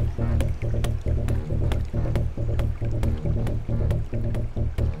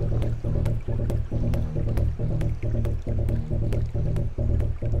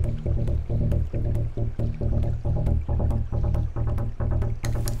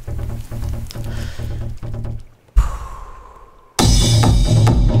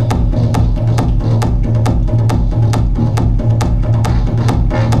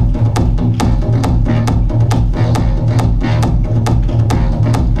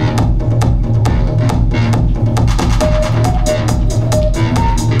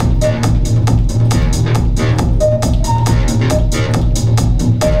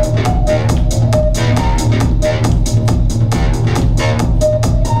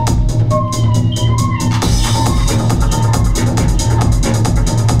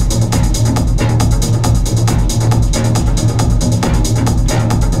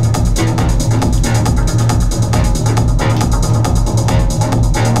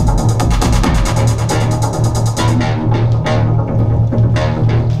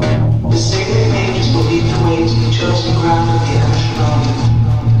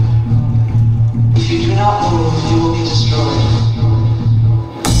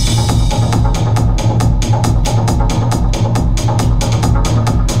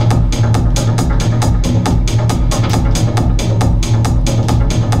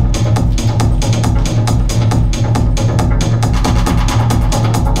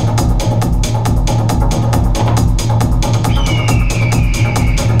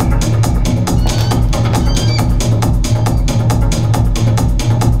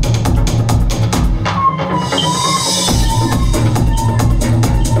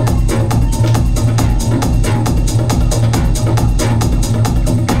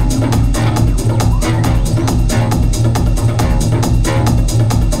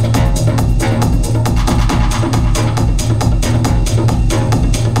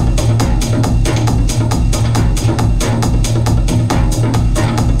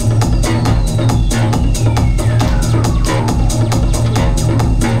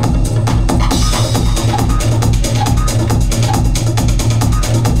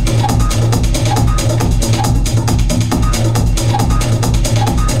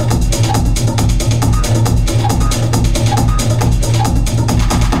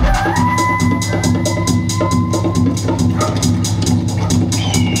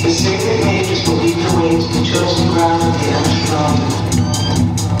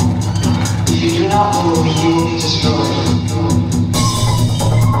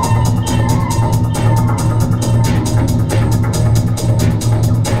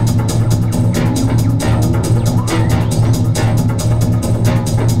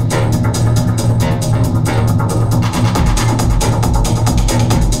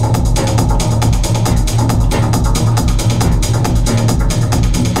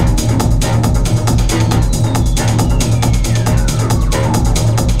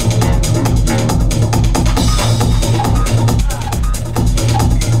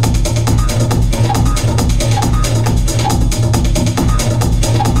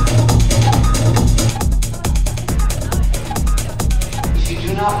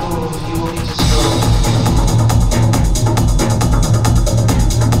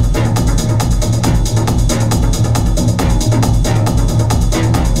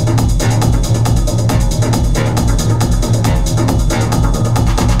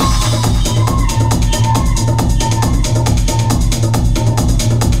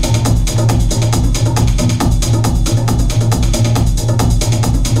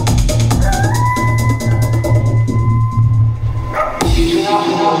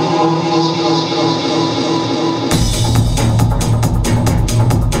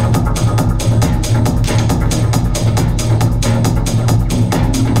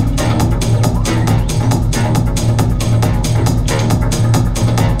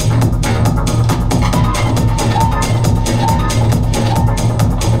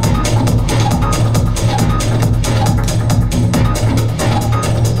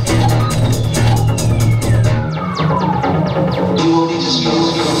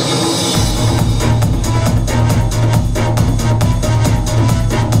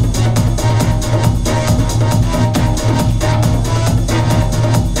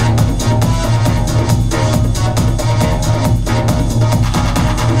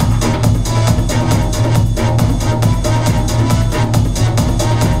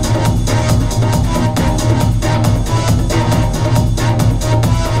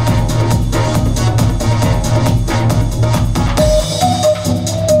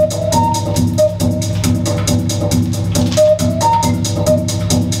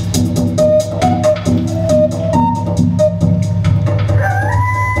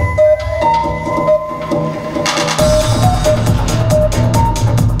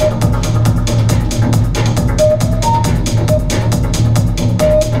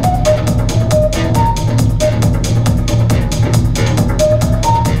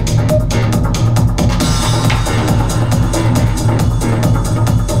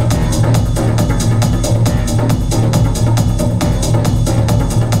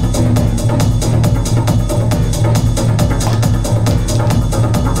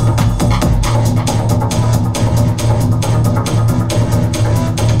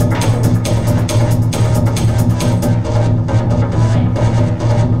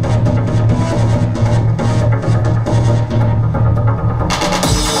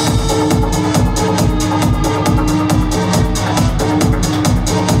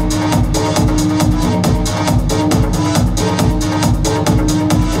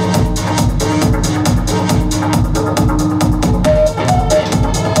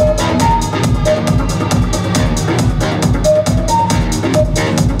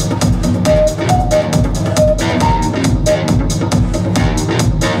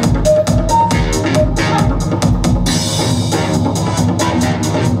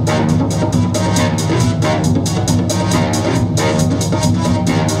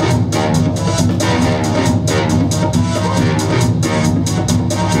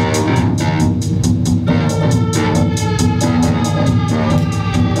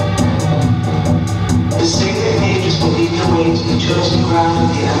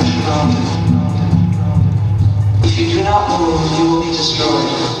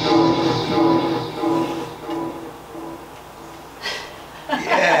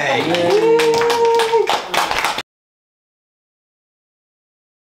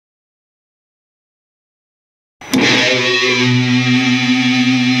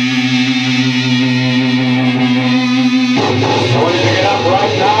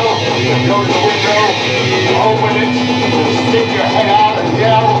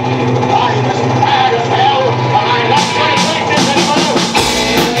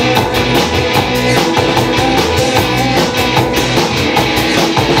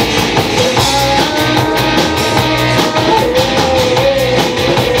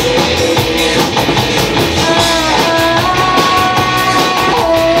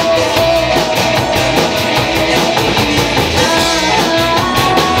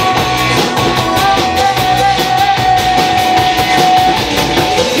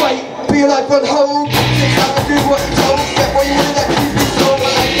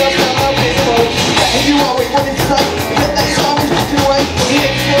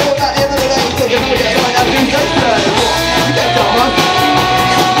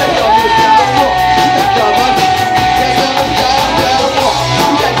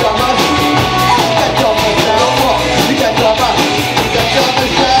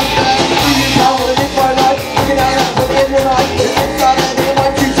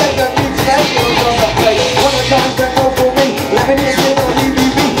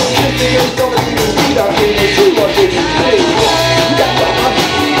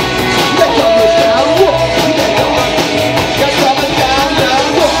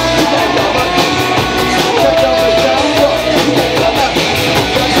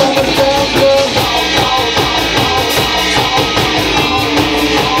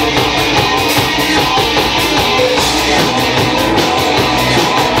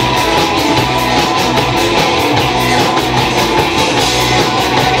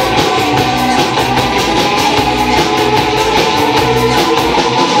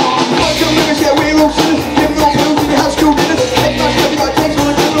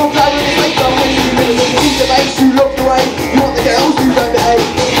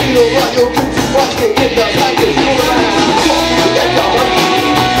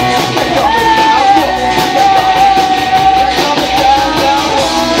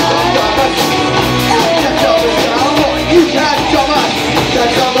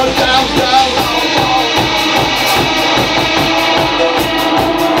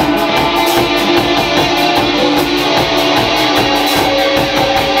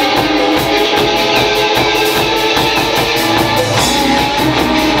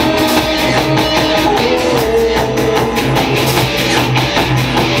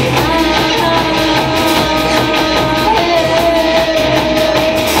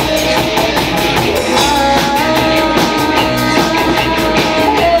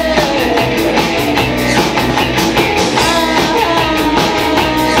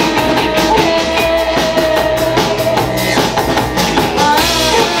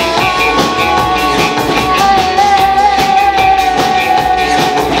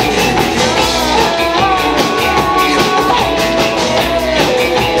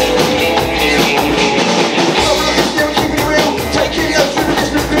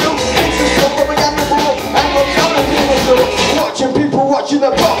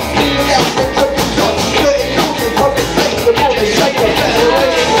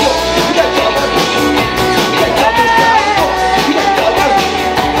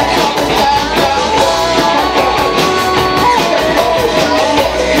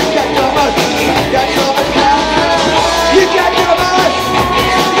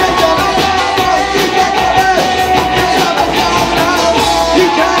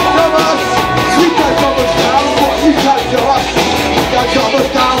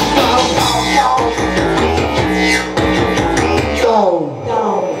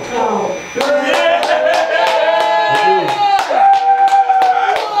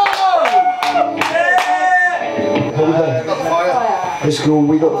 It's cool,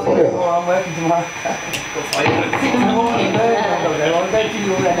 we got fire. Oh, I'm working tomorrow. Got fire. In the morning, I'll go to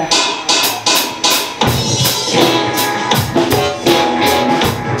you already.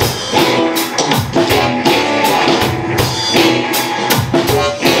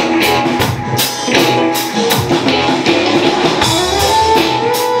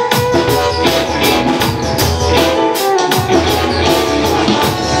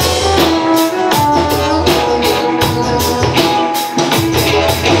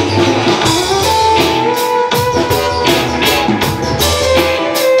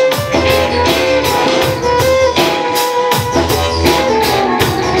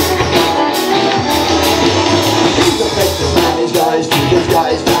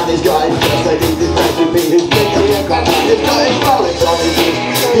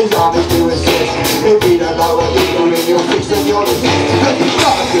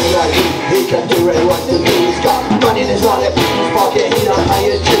 can do it, what to do. He's got money in his wallet, in his pocket, he don't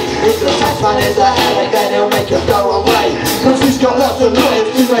pay his dues. If the taxman is a headache, then he'll make him go away. Cause he's got lots of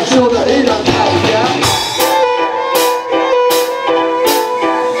lawyers to make sure that he don't pay, yeah?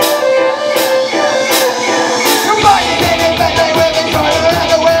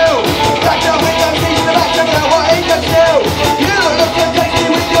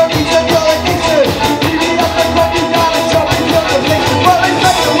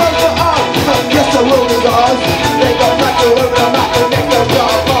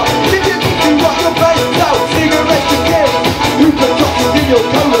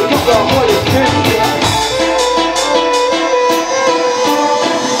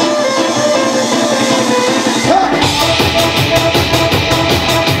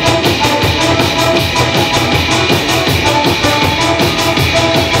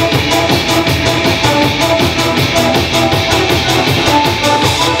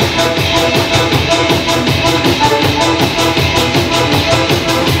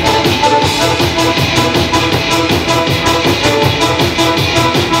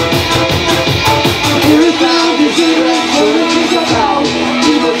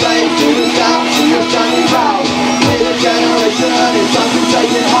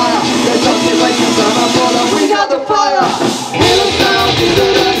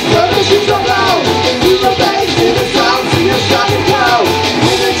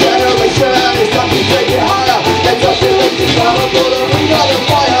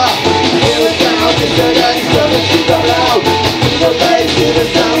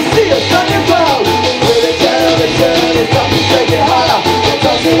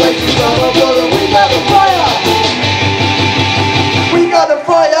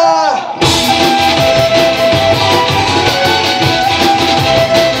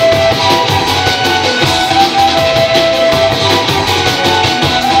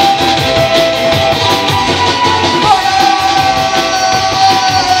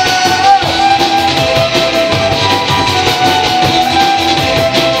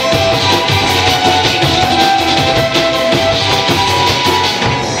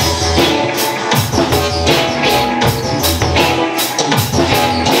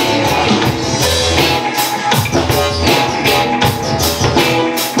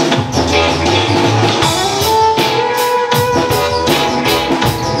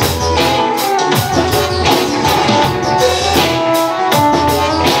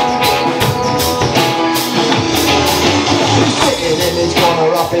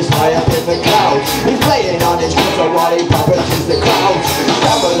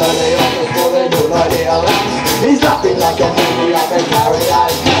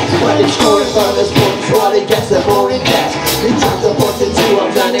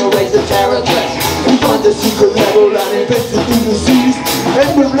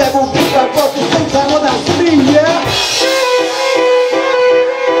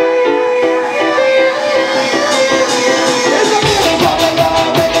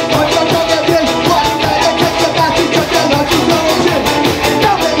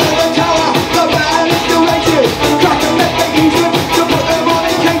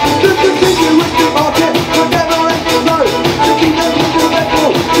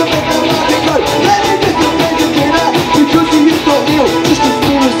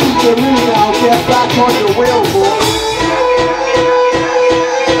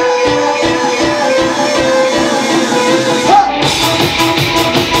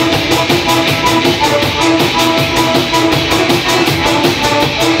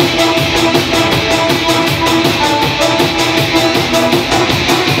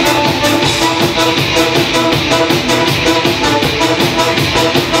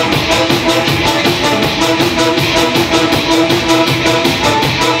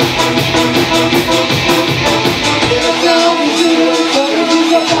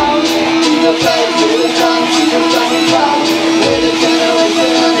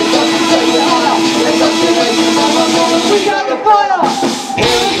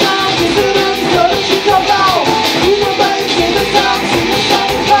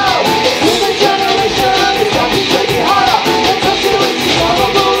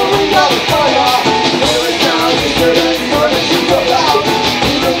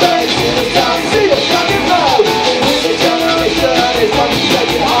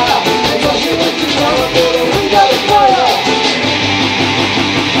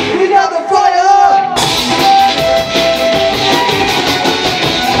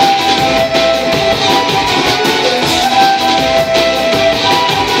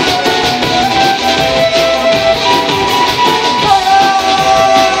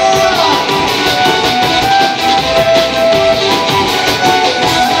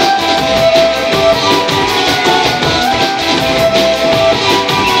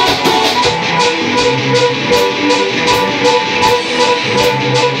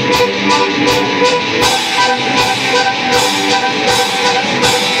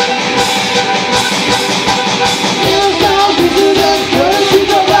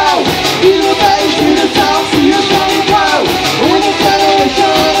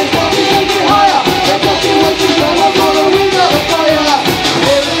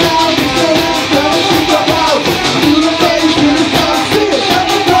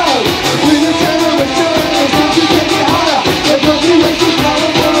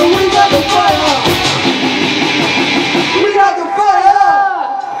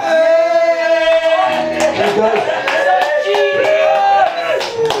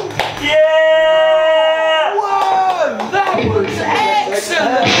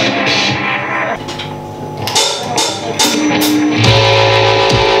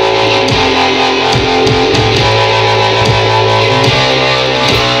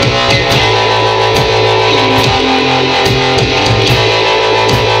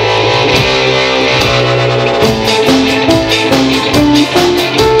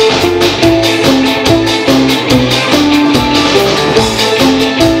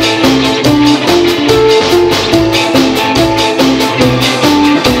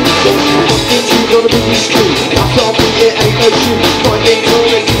 nation, finding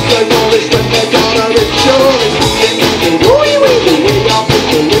tourists so Norris when their data is tourists. We are people, we're not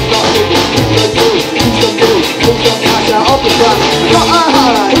people, who's the deal, who's the cash out of the track. Got a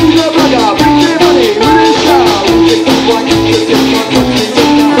holla, who's the brother, bring their money, with his shower, who's the good one, who's the good one, who's the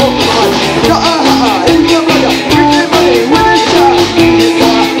good one. Got a holla, who's the brother, bring their money, with his shower, who's the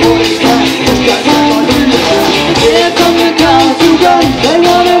car, all his cash, just got time on who's the cash. Here come the council guns, they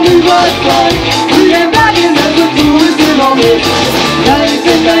wanna move right front. We ain't bagging, there's a tourist in on it. They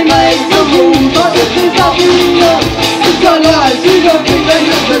think they make the rules, but this is not really up. It's our lives, we don't think they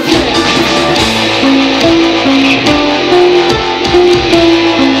have the chance.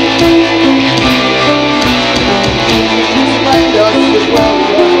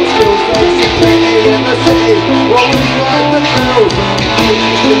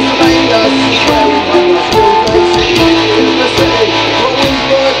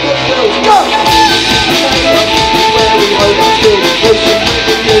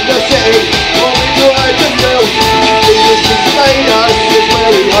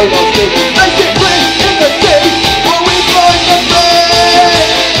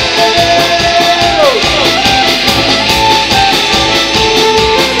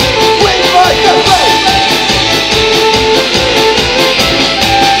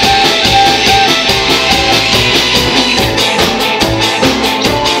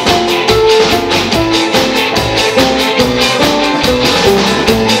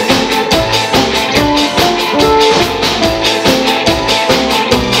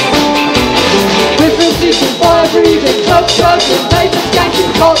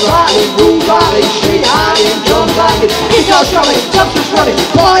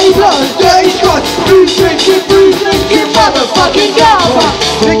 Motherfucking Galva!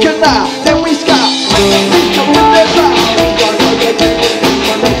 Pick a knife, then we scout. Pick a knife,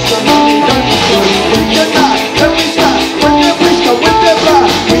 then we scout. When the police come with their bar,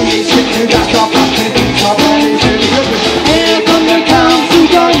 we ain't shit to that's our fucking beats, our bodies in the river. Here come the council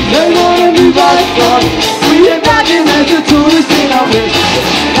guns, they wanna move right front. We imagine there's a tourist in our midst.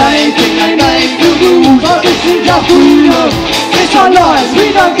 They think they make the rules, but this is just who we know. It's our lives, we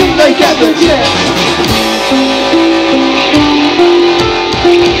don't think they get the chance.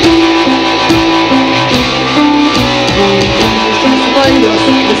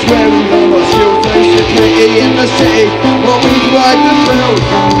 It's where we know our skills, no security in the city. What we ride the thrill.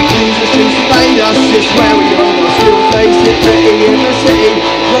 Jesus just made us. It's where we know our skills, no security in the city.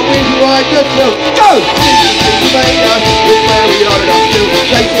 What we ride the thrill. Go! Jesus just made us. It's where we know our skills,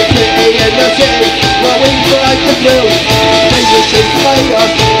 no security in the city. What we ride the thrill. Jesus just made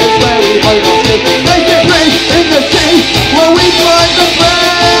us. It's where we know our skills, no security in the city. What we ride the thrill.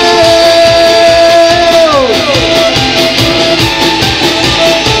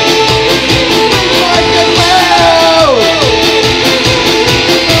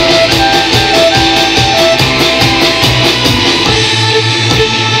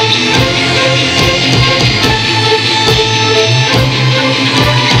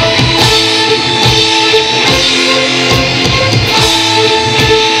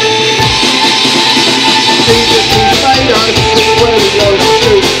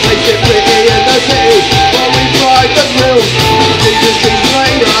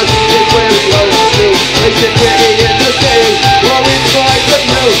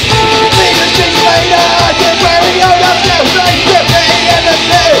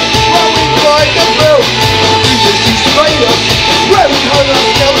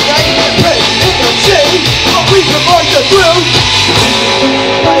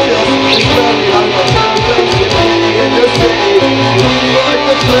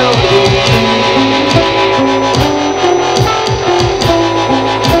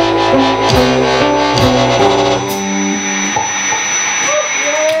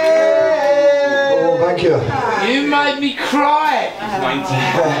 You made me cry.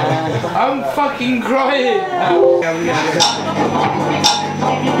 I'm fucking crying.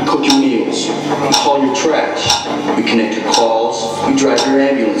 We cook your meals, we haul your trash, we connect your calls, we drive your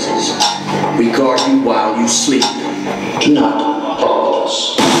ambulances, we guard you while you sleep. Do not follow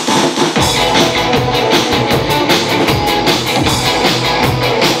us.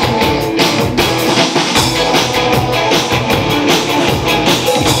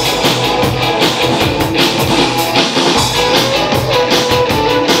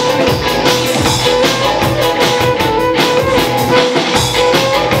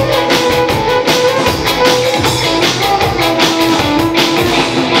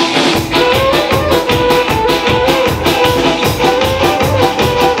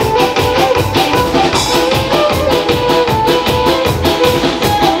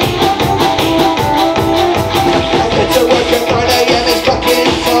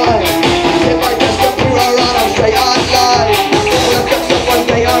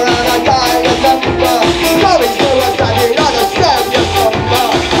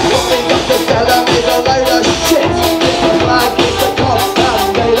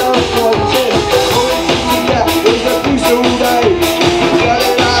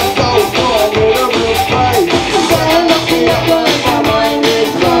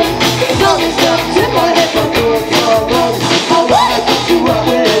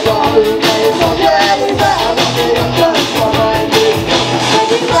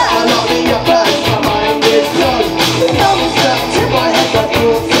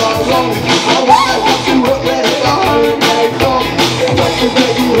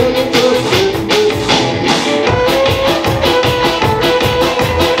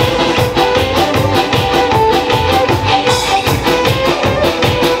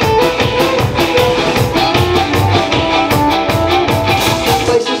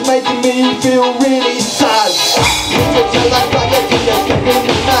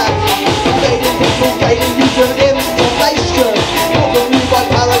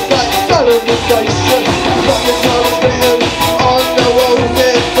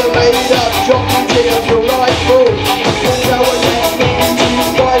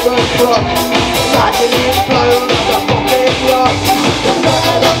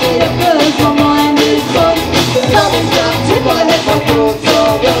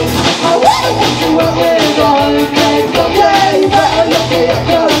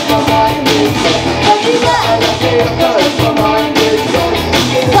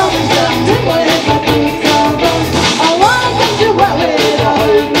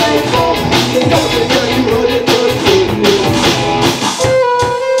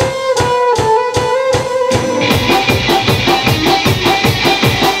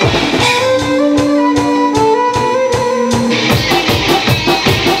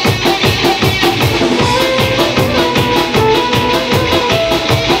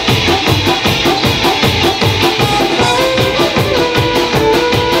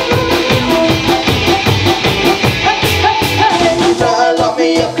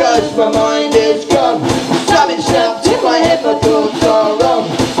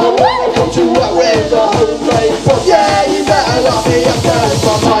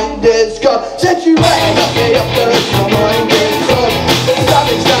 mind is gone. Since you left me up first, my mind is gone.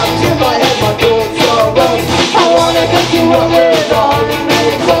 Stabbing stabs in my head, my thoughts are wrong. I wanna get you up with all the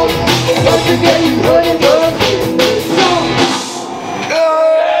miracles, but to get you heard and heard in this song.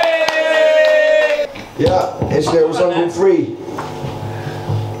 Yeah, it's a little song called Free.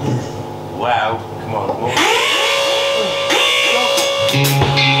 Wow, come on, what?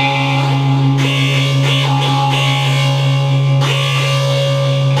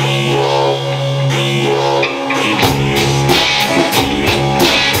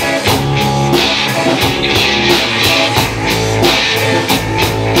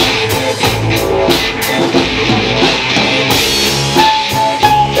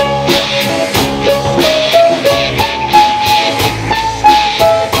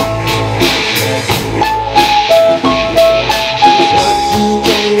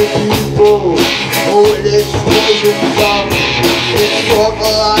 It's hot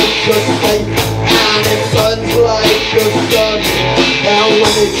like a snake and it burns like a sun. And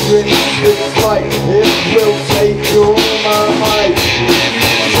when it drinks its light, it will take all my might.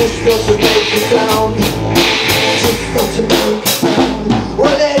 Just not to make a sound, just not to make a sound.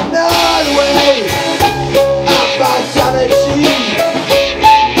 Well, there's no way of vitality.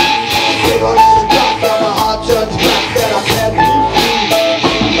 If I let it back and my heart turns back, then I can't be free.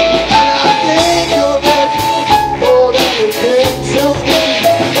 And I think of it more than it did to me.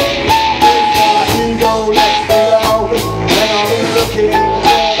 If my ego lets me down, then I'll be looking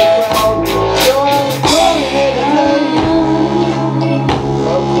for the ground. So I'm calling it a day.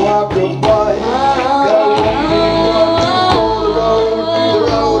 A quiet goodbye. Go walking the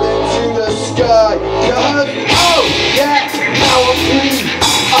road into the sky. 'Cause, oh yeah, now I'm free.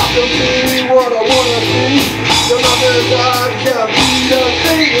 I can be what I wanna be. So long as I can be the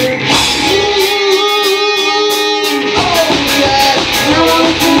thing with you. Oh yeah, now I'm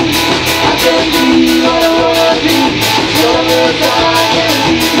free. I can be what I wanna be. So long as I can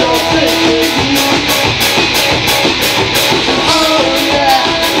be the thing with you. Oh yeah,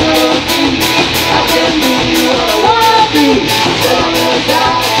 now I'm free. I can be what I wanna be. So long as I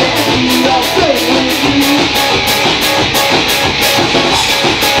can be the thing with you.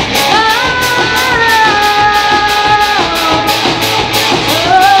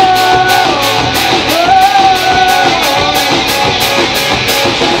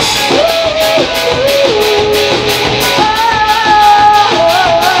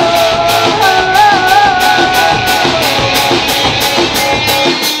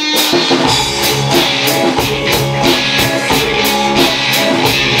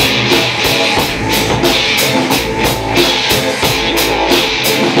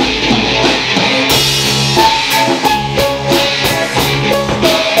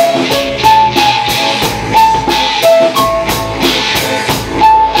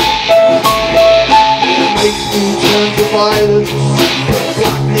 Violence, put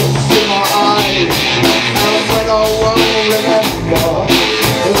blackness in my eyes. And when I won't remember,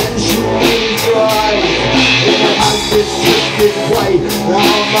 then she leaves her eyes. It has this twisted way, now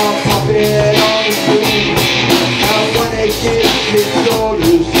I'm a puppet on the screen. And when it gives its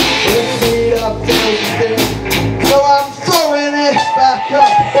orders, it feed up tells the thing. So I'm throwing it back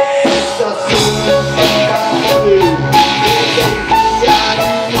up. It's the same thing I do. I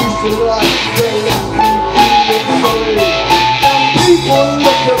used to like they left me. People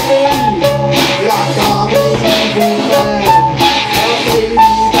look at me like I'm an evil man. And maybe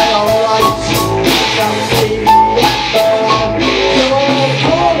they are right, and maybe they're wrong. So I'm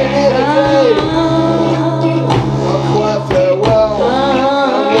calling it a day, a quiet farewell.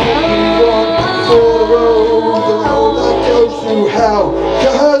 And walking on for the road that goes through hell.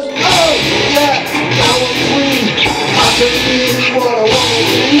 'Cause oh yeah, now I'm free. I can be what I wanna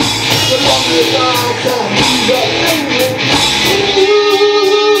be, so long as I can be the thing with you.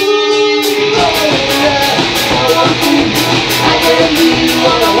 I can be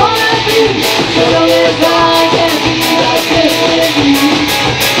what I wanna be, so long as I can be the thing with you.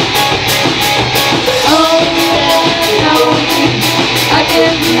 Oh yeah, now I'm free. I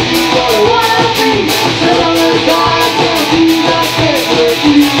can be what I wanna be, so long as I can be the thing with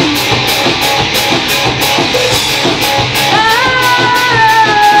you.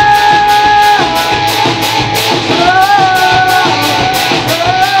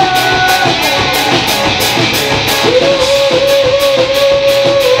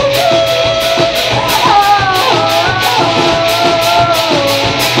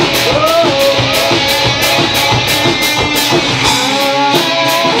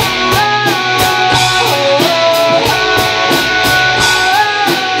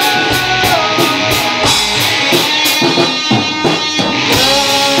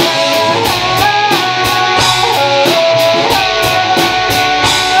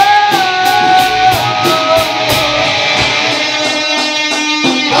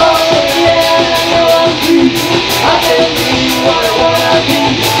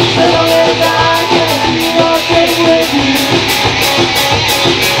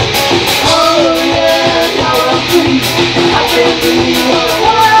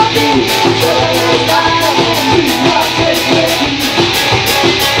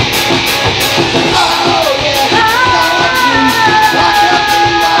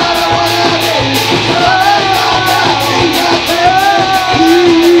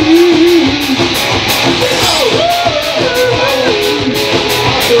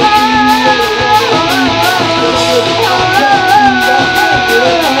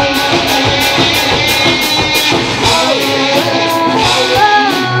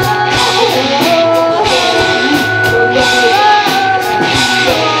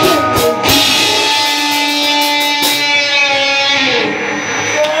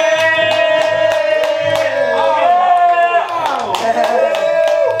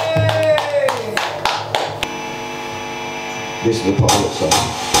 This is the pilot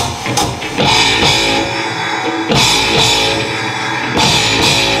song.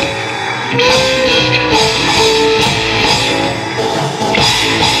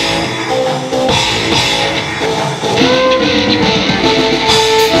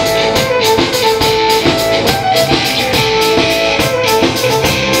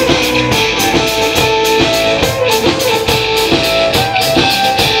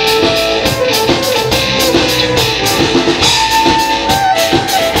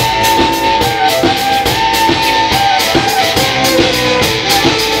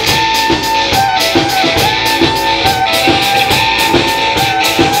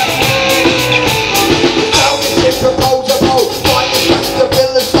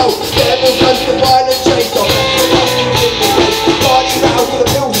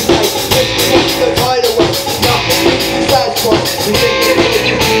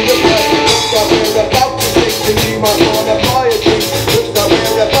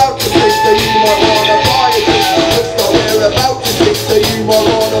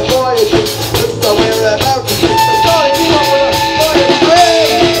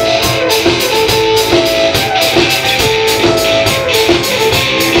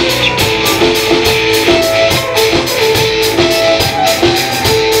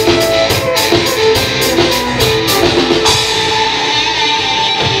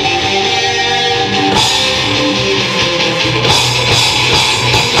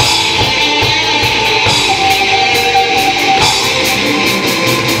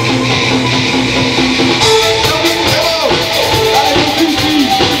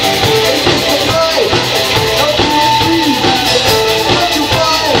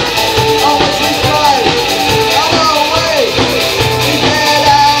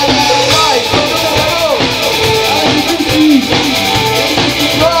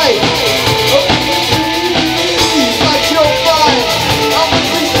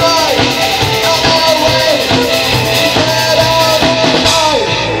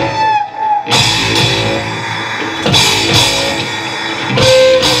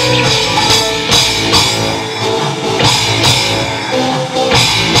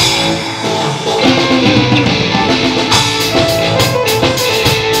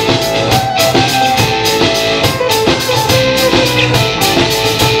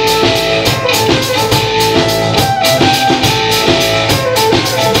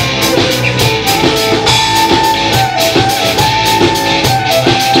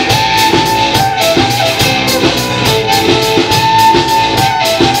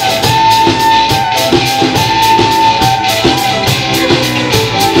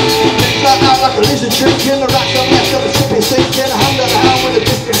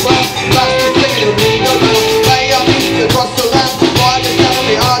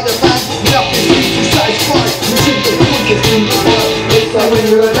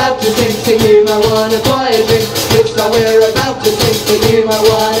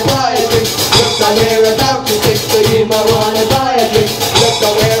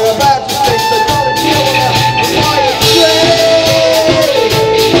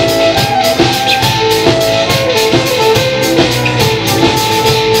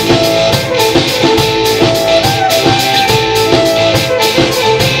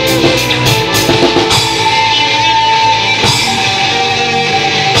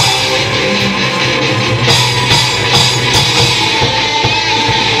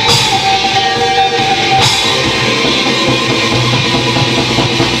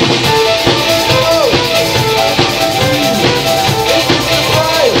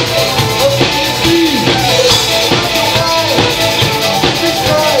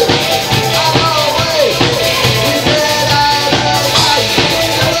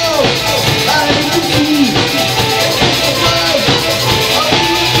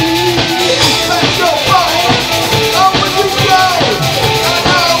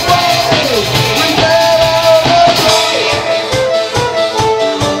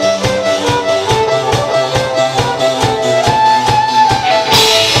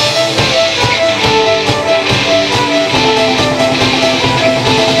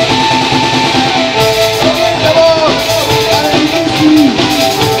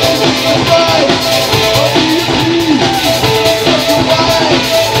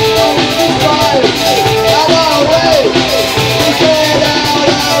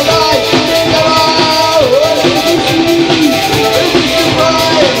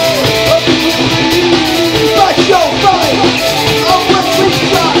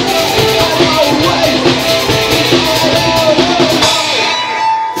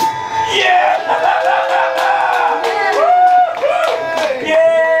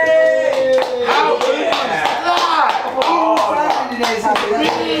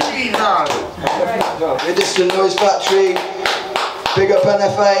 This is the Noise Factory. Big up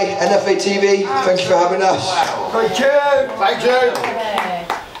NFA-TV. Thank you for having us. Thank you. Thank you.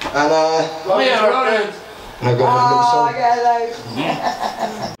 And I've got another song.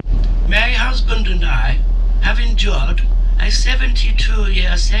 My husband and I have endured a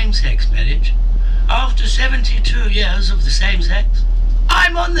 72-year same-sex marriage. After 72 years of the same sex,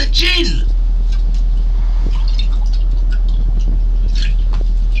 I'm on the gin.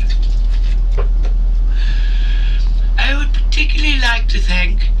 I would particularly like to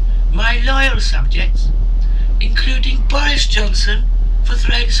thank my loyal subjects, including Boris Johnson, for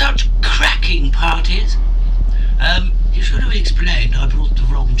throwing such cracking parties. You should have explained I brought the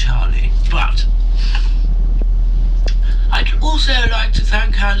wrong Charlie, but I'd also like to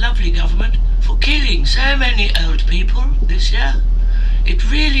thank our lovely government for killing so many old people this year. It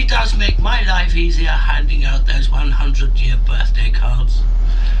really does make my life easier handing out those 100-year birthday cards.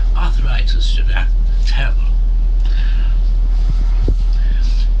 Arthritis, you know, terrible.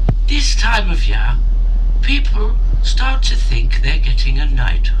 This time of year, people start to think they're getting a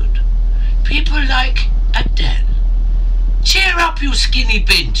knighthood. People like Adele. Cheer up, you skinny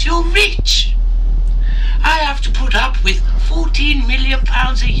bint, you're rich. I have to put up with £14 million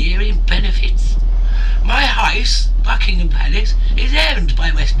a year in benefits. My house, Buckingham Palace, is owned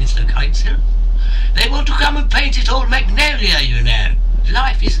by Westminster Council. They want to come and paint it all magnolia, you know.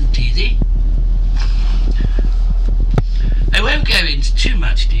 Life isn't easy. I won't go into too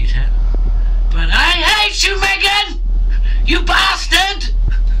much detail, but I hate you, Megan! You bastard!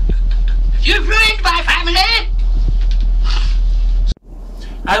 You've ruined my family!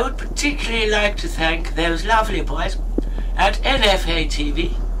 I would particularly like to thank those lovely boys at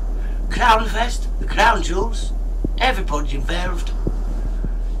NFA-TV, Clownfest, the Clown Jewels, everybody involved.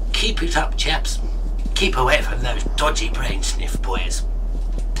 Keep it up, chaps. Keep away from those dodgy Brainsniff boys.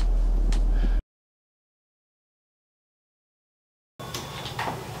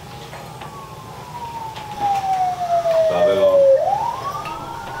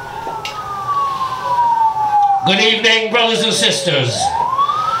 Good evening, brothers and sisters.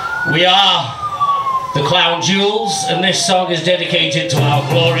 We are the Clown Jewels, and this song is dedicated to our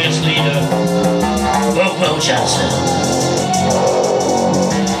glorious leader, Oka Johnson.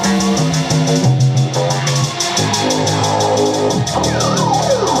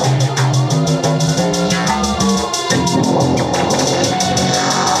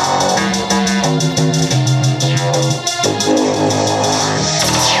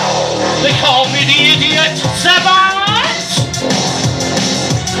 They call me the idiot savant,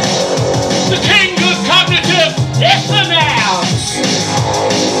 the king of cognitive dissonance.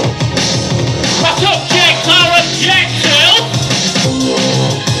 My subjects are objective,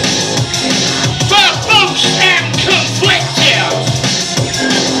 verbose and conflictive,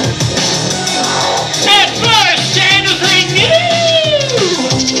 adverse to anything new,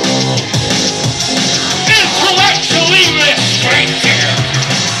 intellectually restrictive.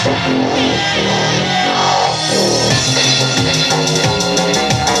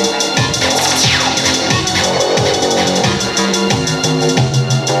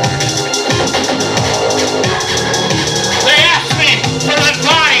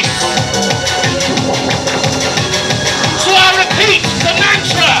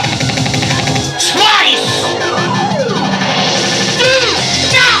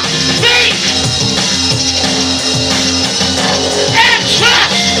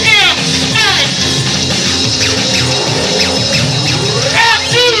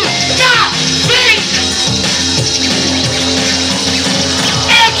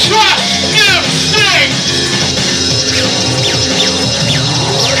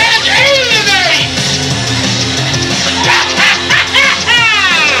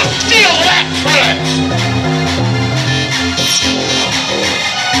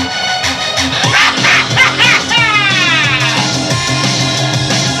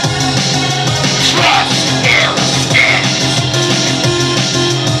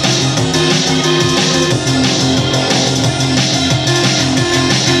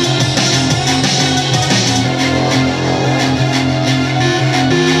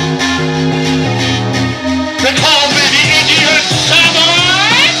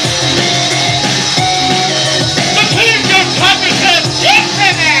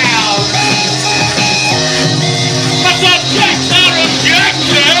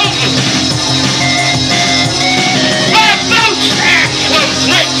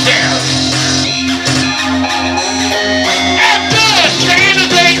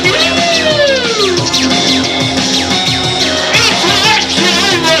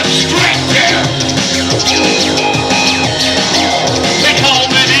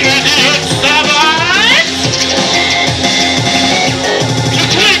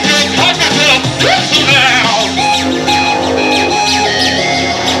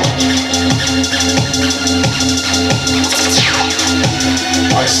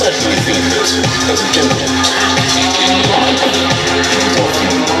 I certainly think that, as a general tactic in life, it's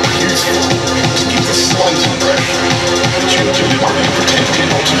often useful to give the slight impression that you're deliberately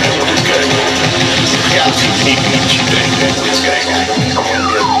pretending not to know what is going on. In reality, people actually don't know what is going on.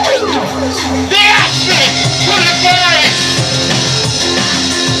 The action for the boys!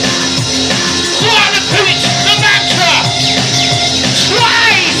 So I repeat the mantra!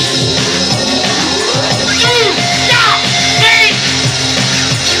 Twice! Do not think!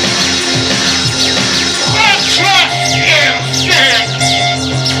 Mantra instead!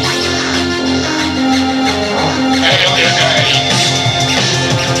 Alienate!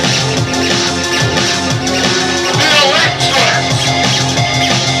 The electorate!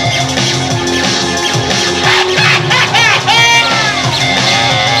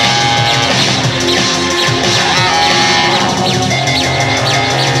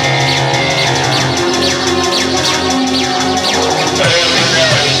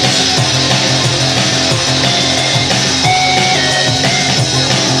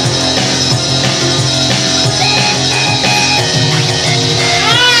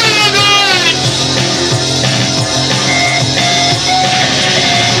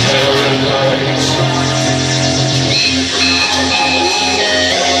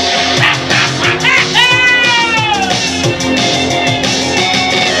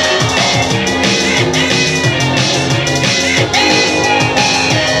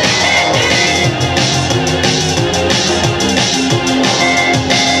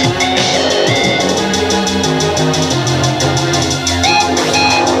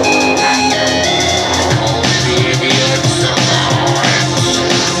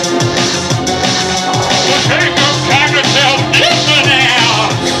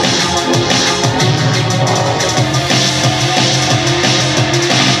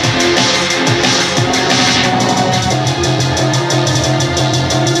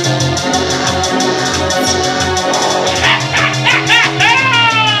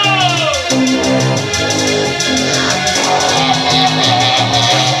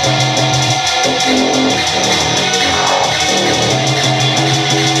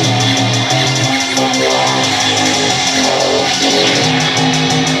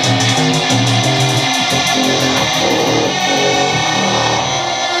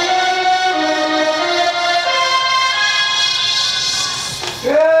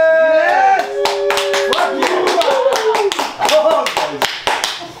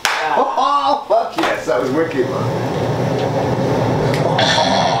 Oh, fuck yes, that was wicked, man.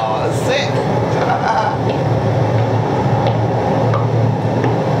 Oh, sick.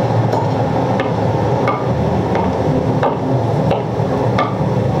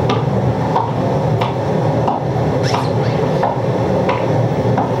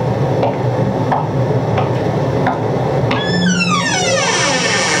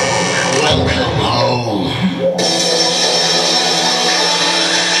 Welcome home.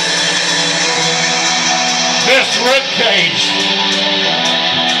 This ribcage.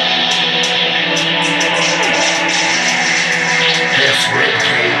 This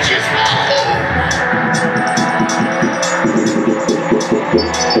ribcage is my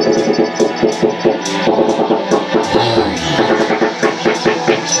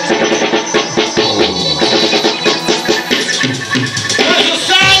There's a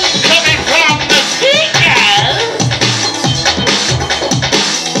sound coming from the speaker.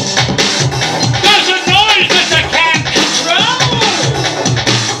 There's a noise that I can't control.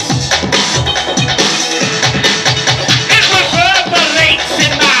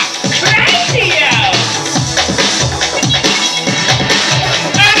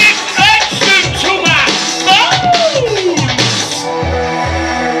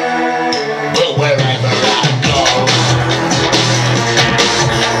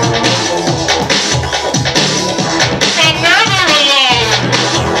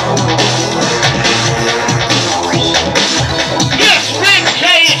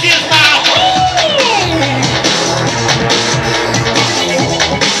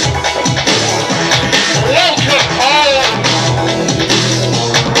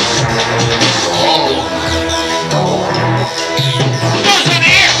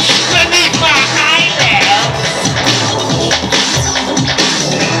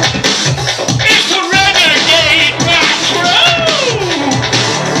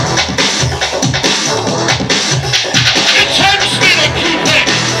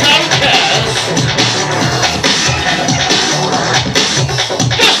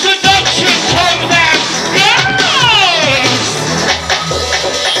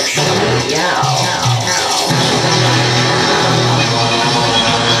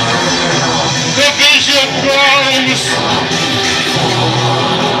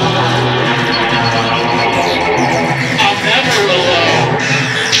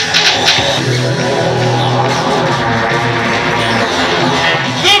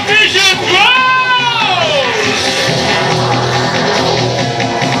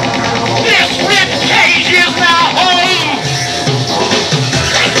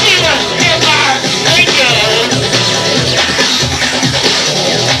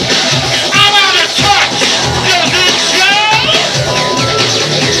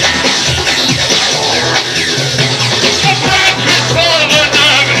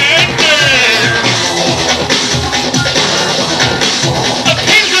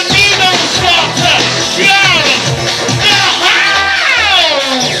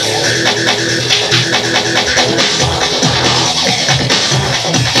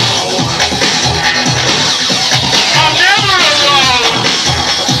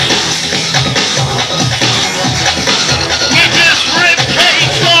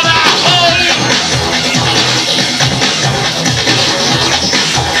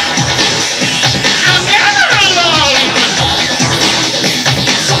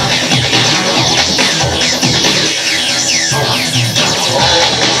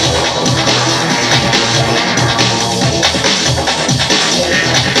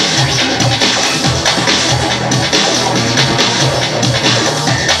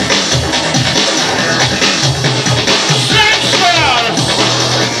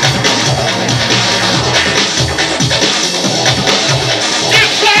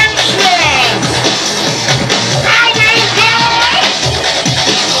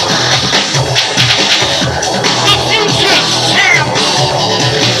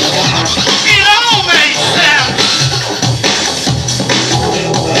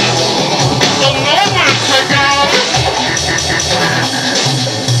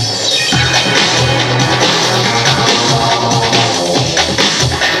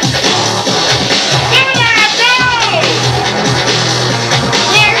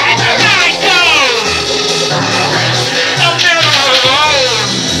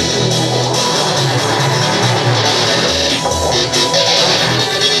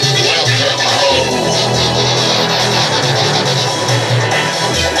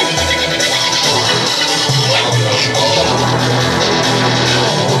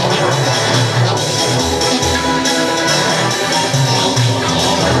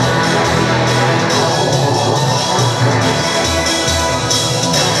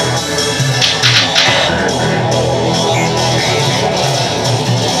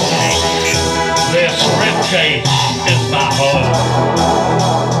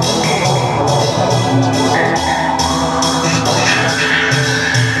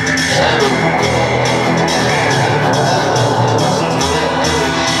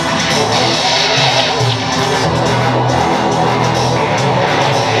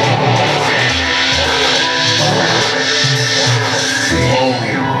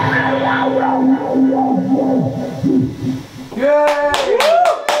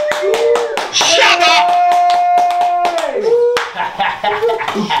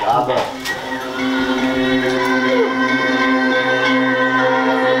 Love it.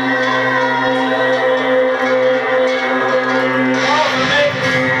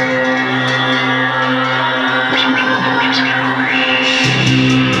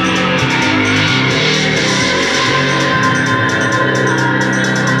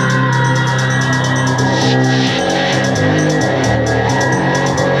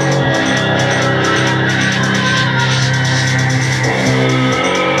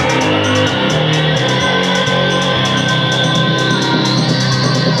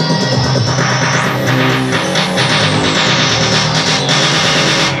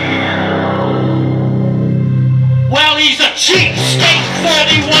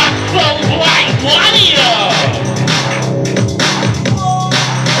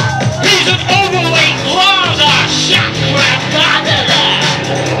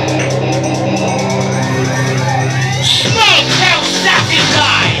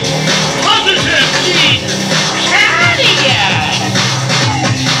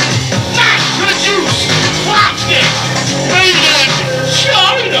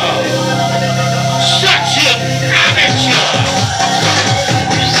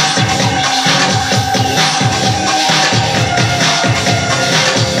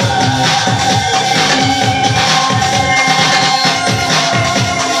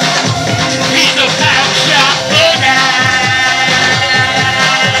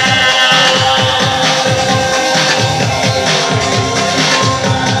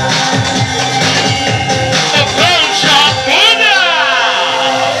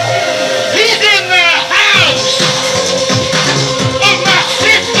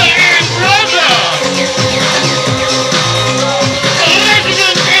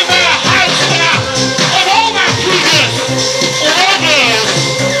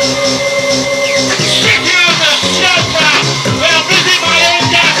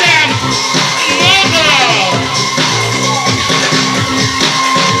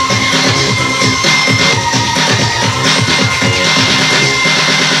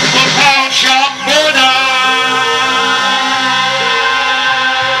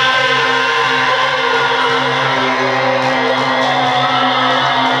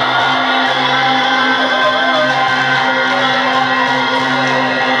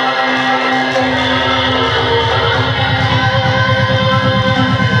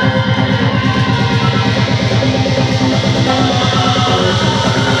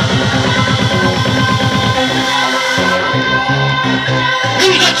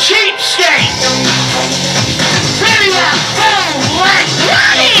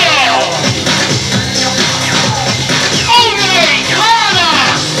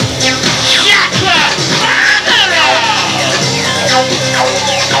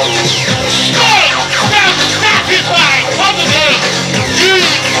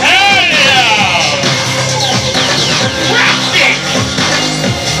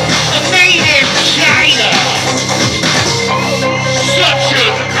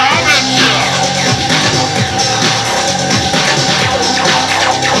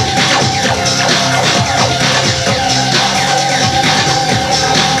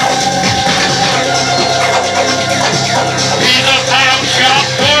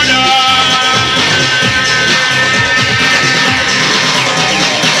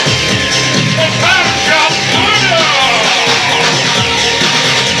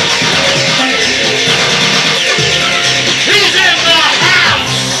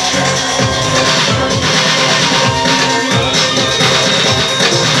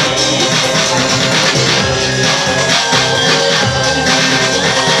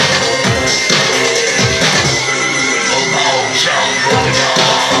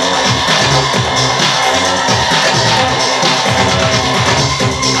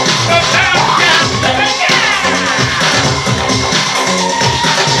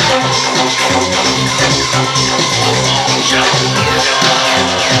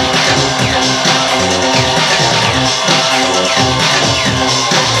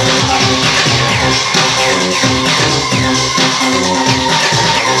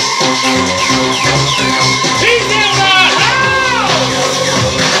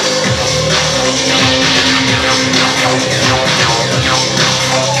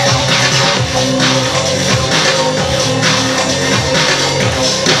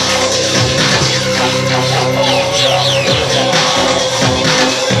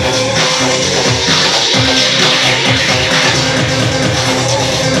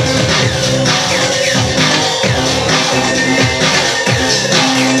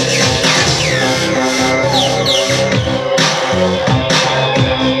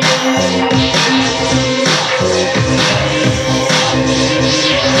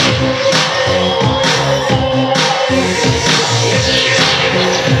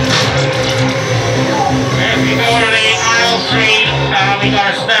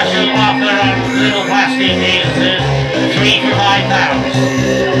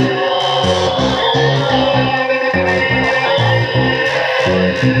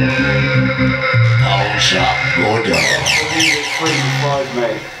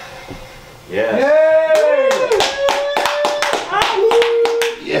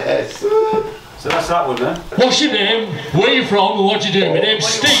 That's that one then. What's your name? Where are you from? And what do you do? My name's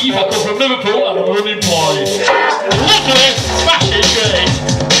Steve. I come from Liverpool and I'm unemployed. Lovely, smashing,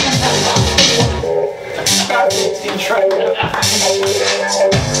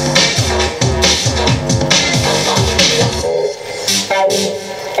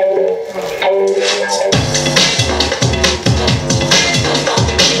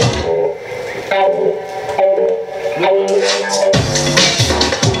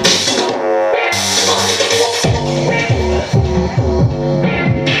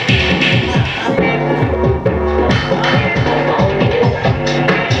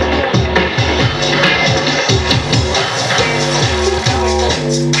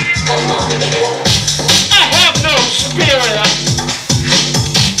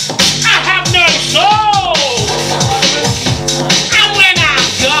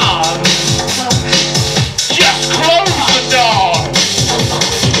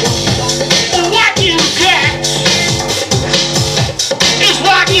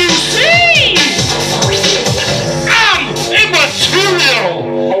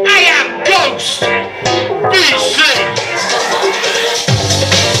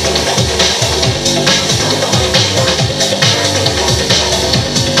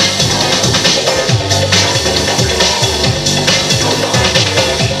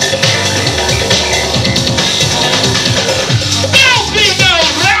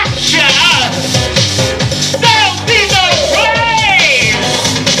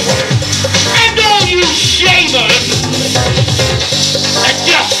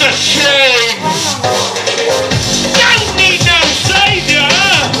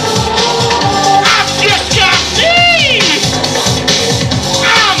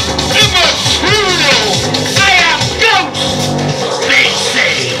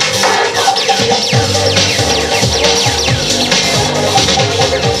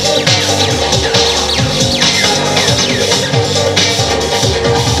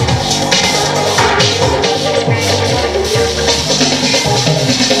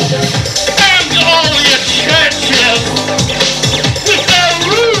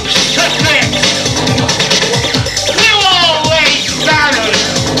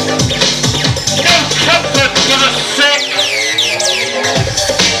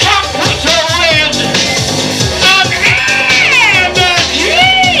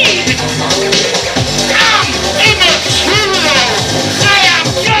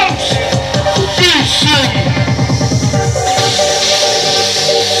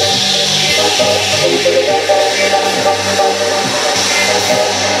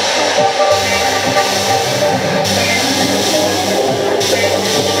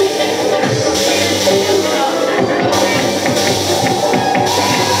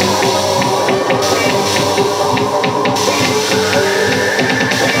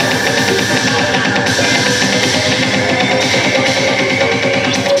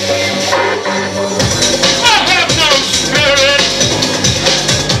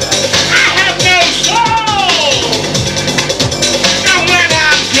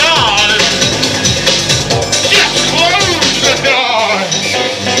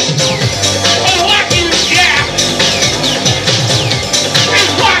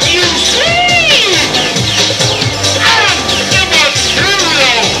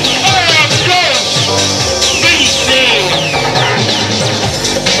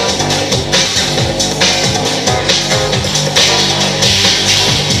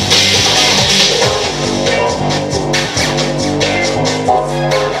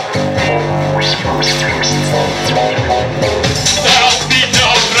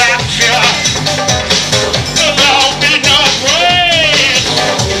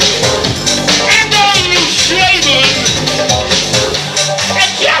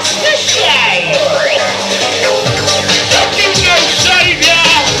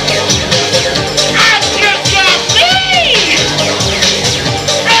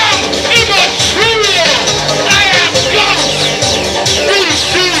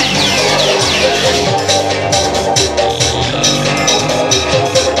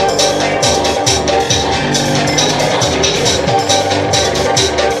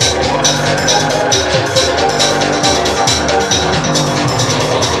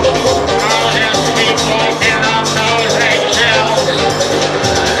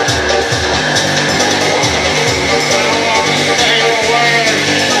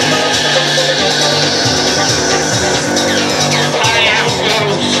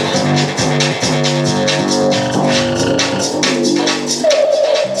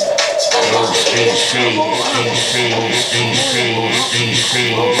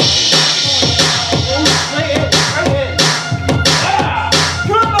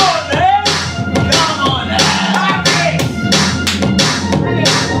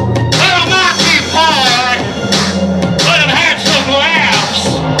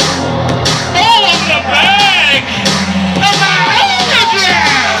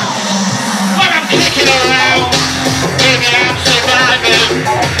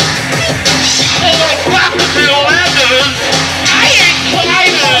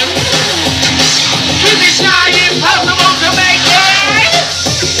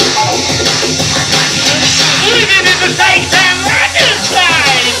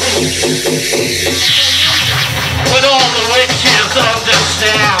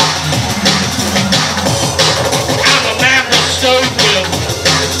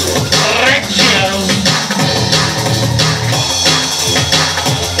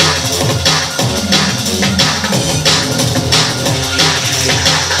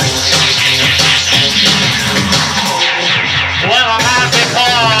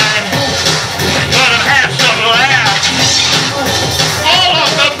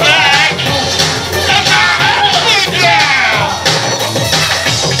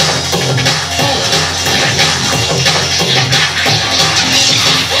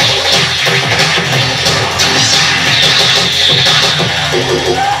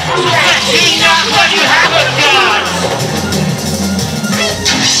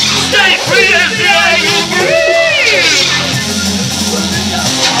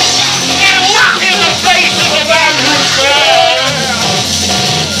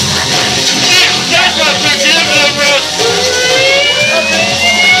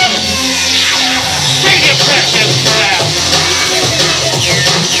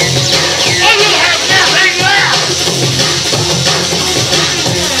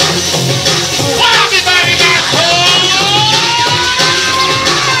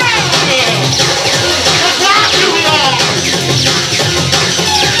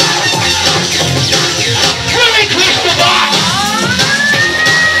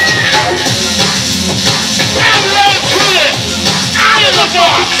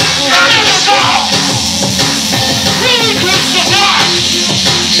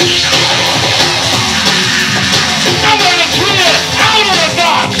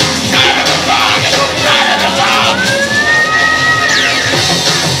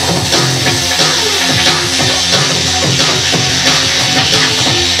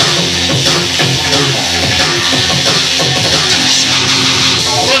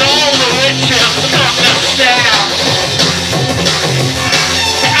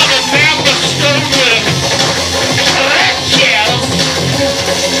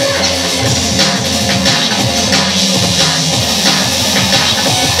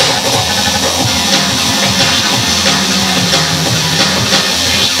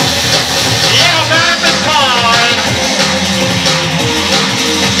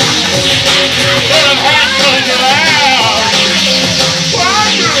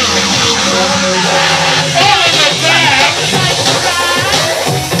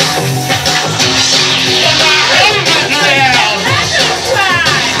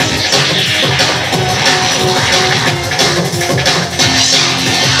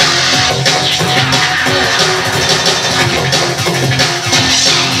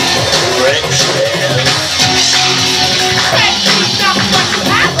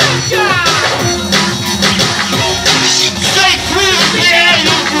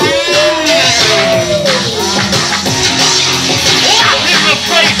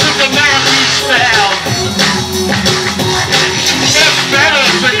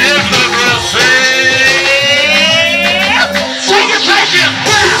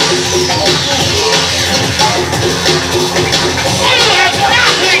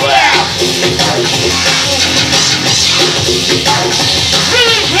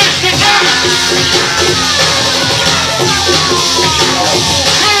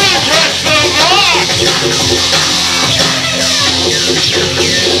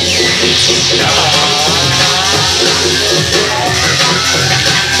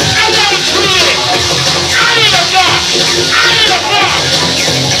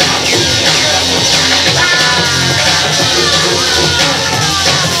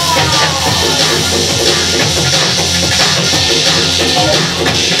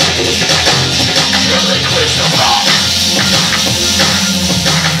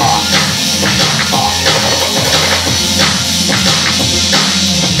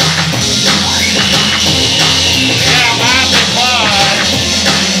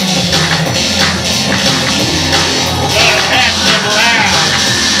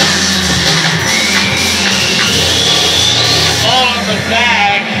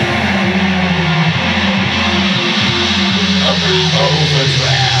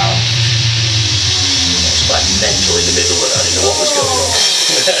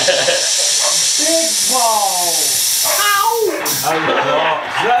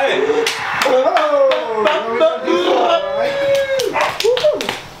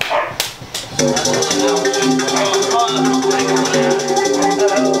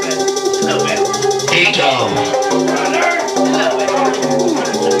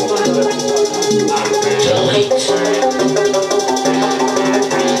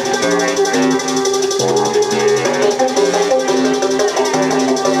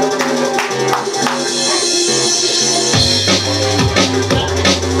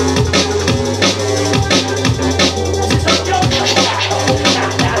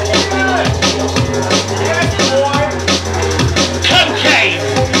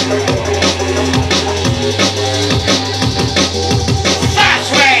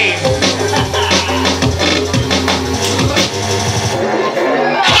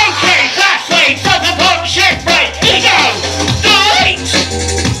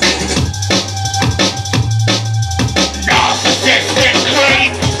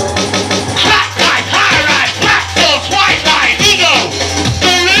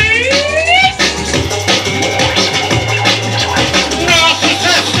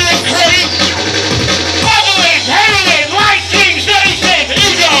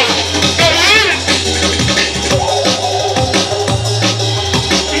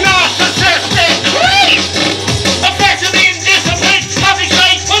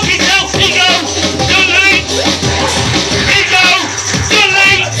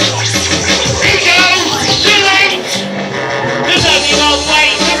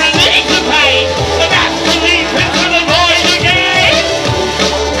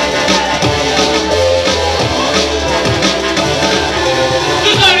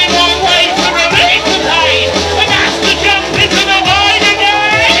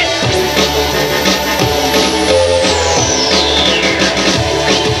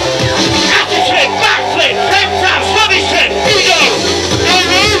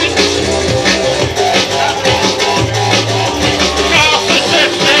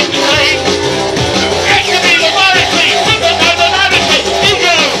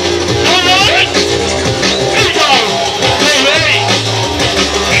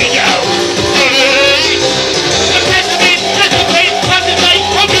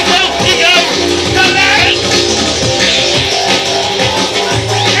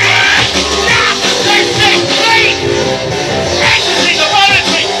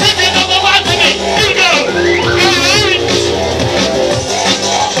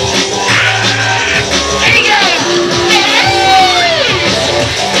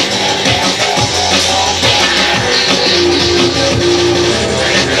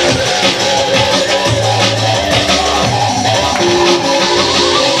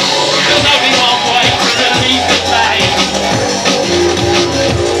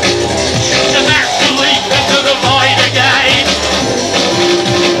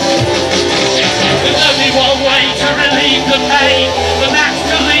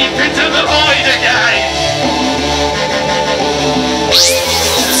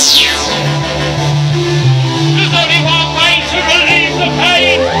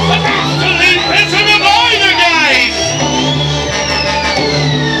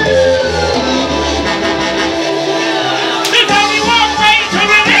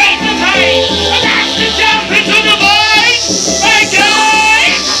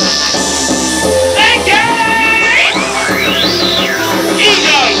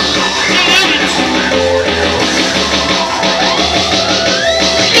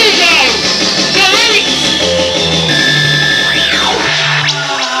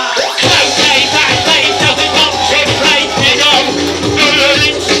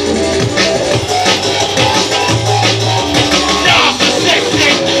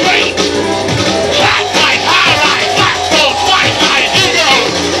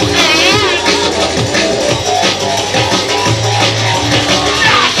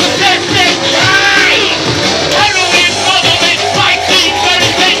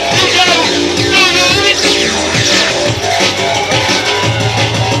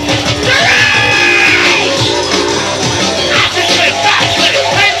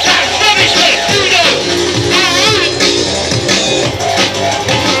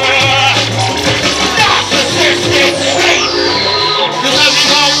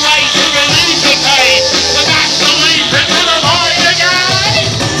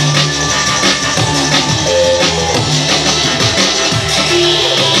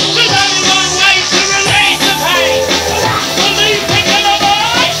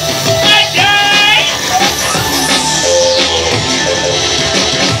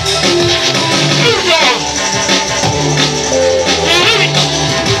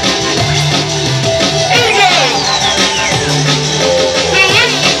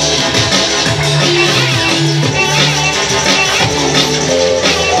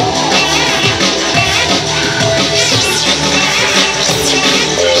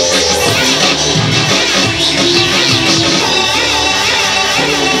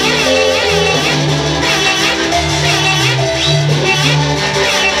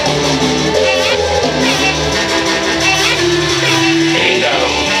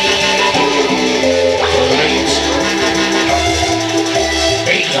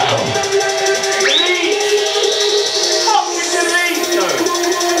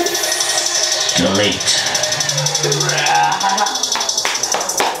 Delete.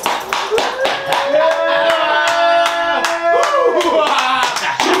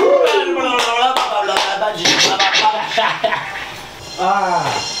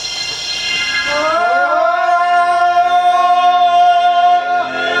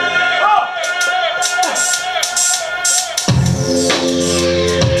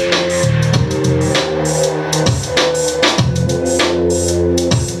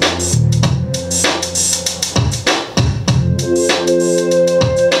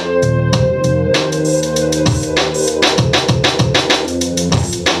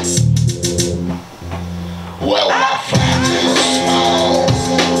 Well, my flat is small.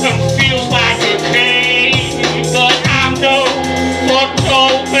 It feels like a cave, but I'm no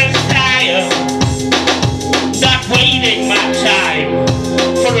foretold messiah. Not waiting my time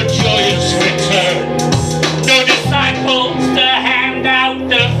for a joyous return. No disciples to hand out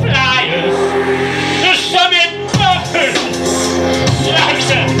the flyers. The summit burns like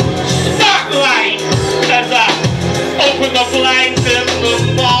a spotlight as I open the blinds in the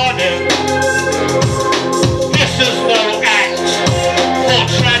morning. This is no act or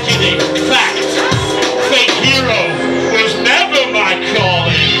tragedy, fact. Fake hero was never my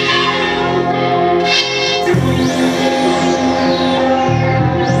calling.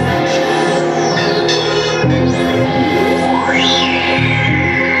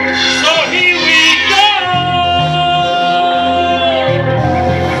 So here we go.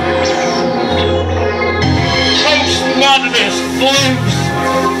 Postmodernist blues.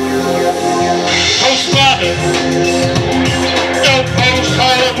 Postmodern. No post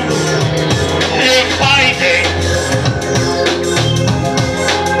home. You're finding.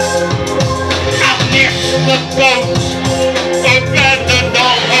 I missed the boat. Abandoned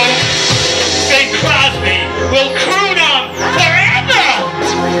all hope. Bing Crosby will croon on forever.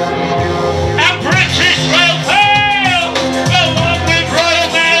 And British Rail fail. Along with Royal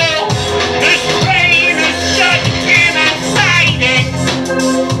Mail. This train is stuck in a siding.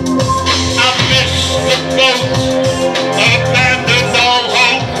 I missed the boat, abandoned all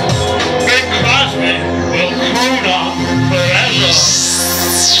hope. Bing Crosby will croon on forever.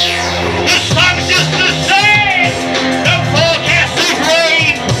 The song's just the same. No forecast of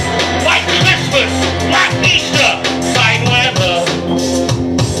rain. White Christmas, Black Easter, fine weather.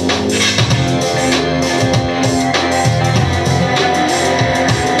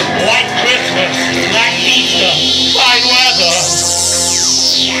 White Christmas, Black Easter, fine weather.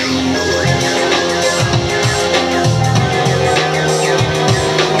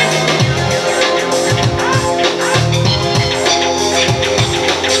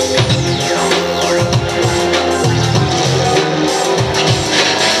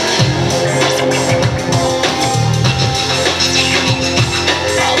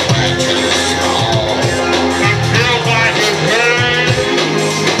 Feels like a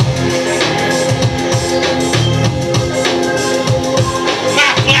pain.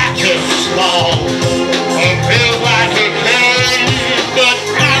 My flat is small. It feels like a cave, but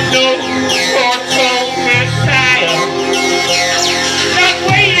I'm no foretold messiah. Not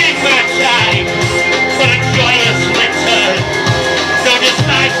waiting my time for a joyous return. No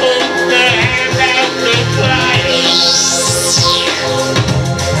disciples to hand out the flyers.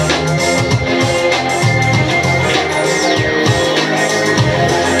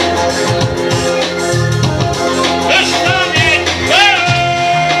 The sun is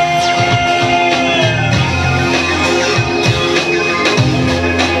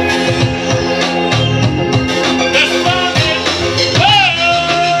The sun is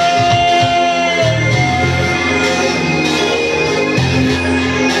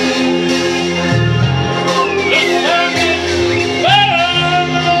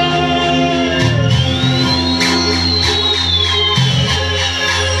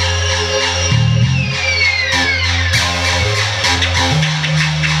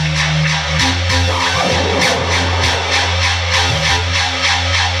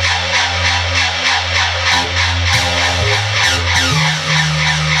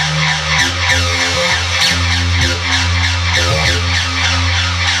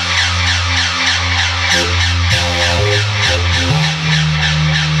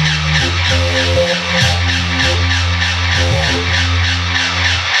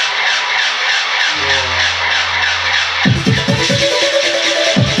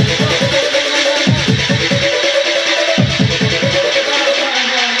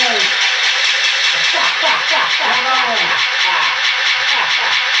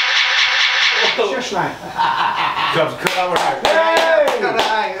Just like Cut that one out.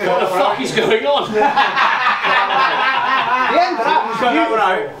 what the fuck is going on? Cut that one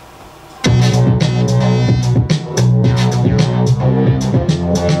out.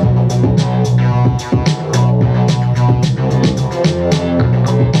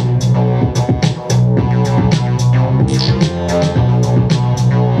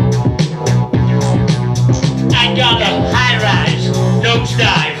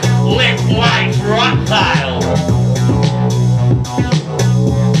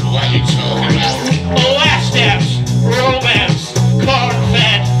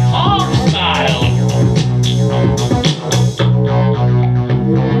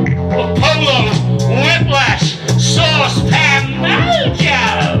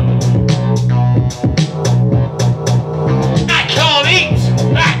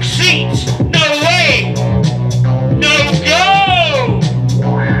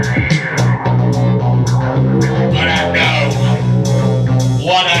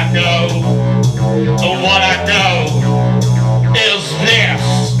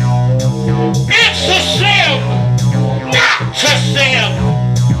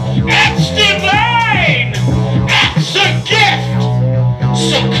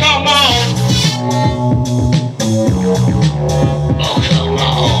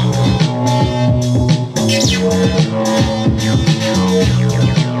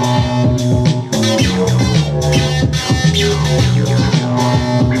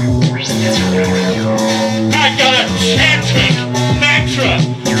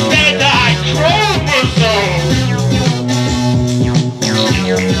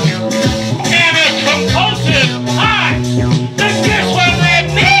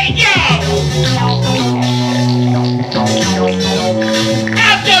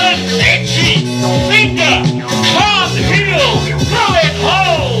 an itchy finger can't heal, going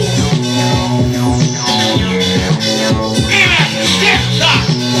home. Scepter,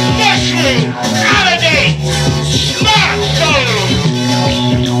 mushroom, alligator, smartphone.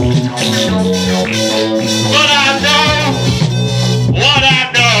 But I know what I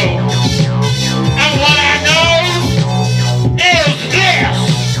know, and what I know is this: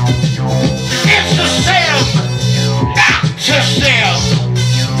 it's a sin, not to sin.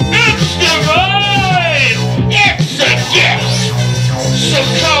 It's divine, it's a gift. So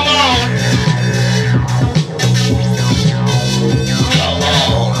come on.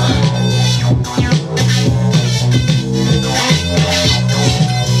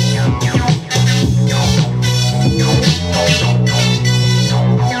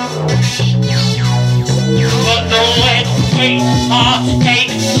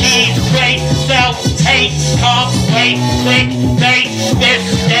 Heartache, cheese, great self-hate, can't wait, clickbait,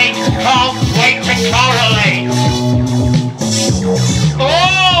 mistake, can't wait to correlate.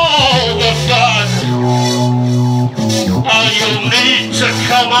 All the fun, oh, you'll need to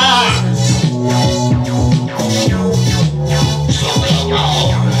come on. So come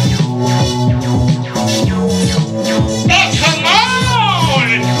on. Oh, come on!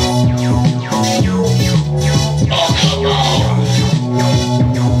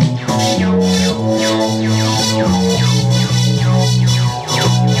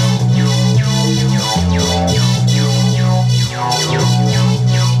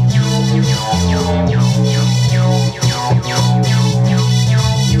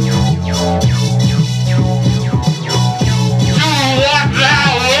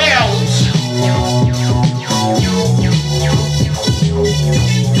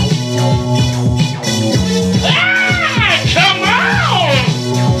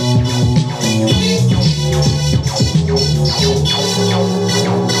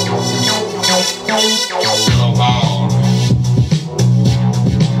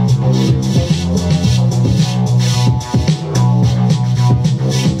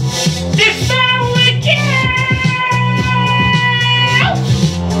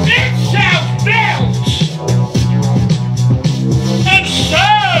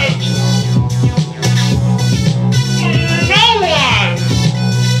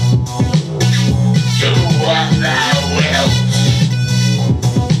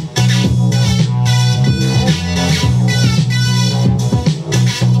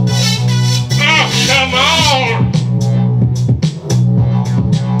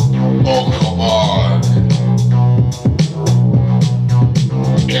 Oh, come on.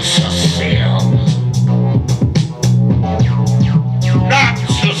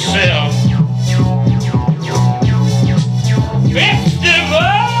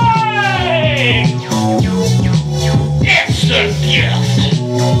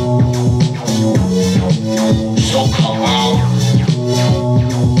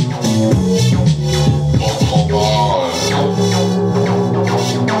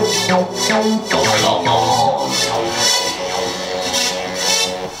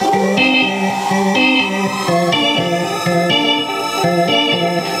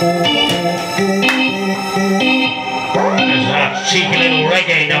 Cheeky little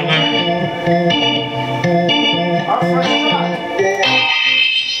reggae number.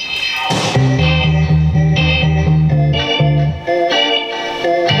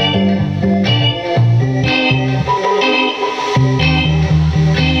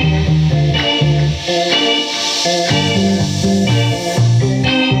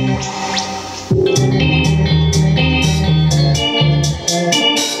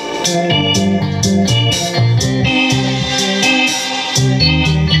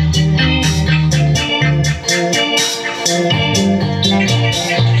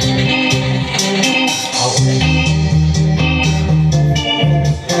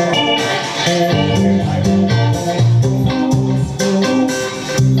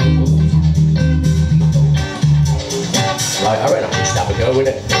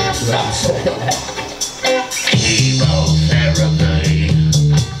 Chemotherapy,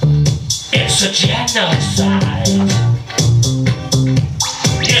 it's a genocide.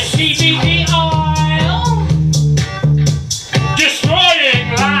 Your CBD oil, destroying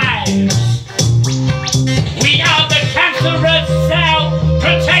lives. We are the cancerous cell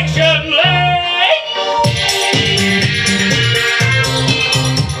protection league.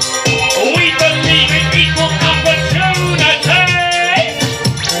 We believe in equal opportunity.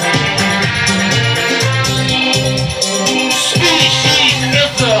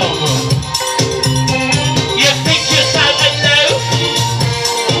 Speciesism. You think you're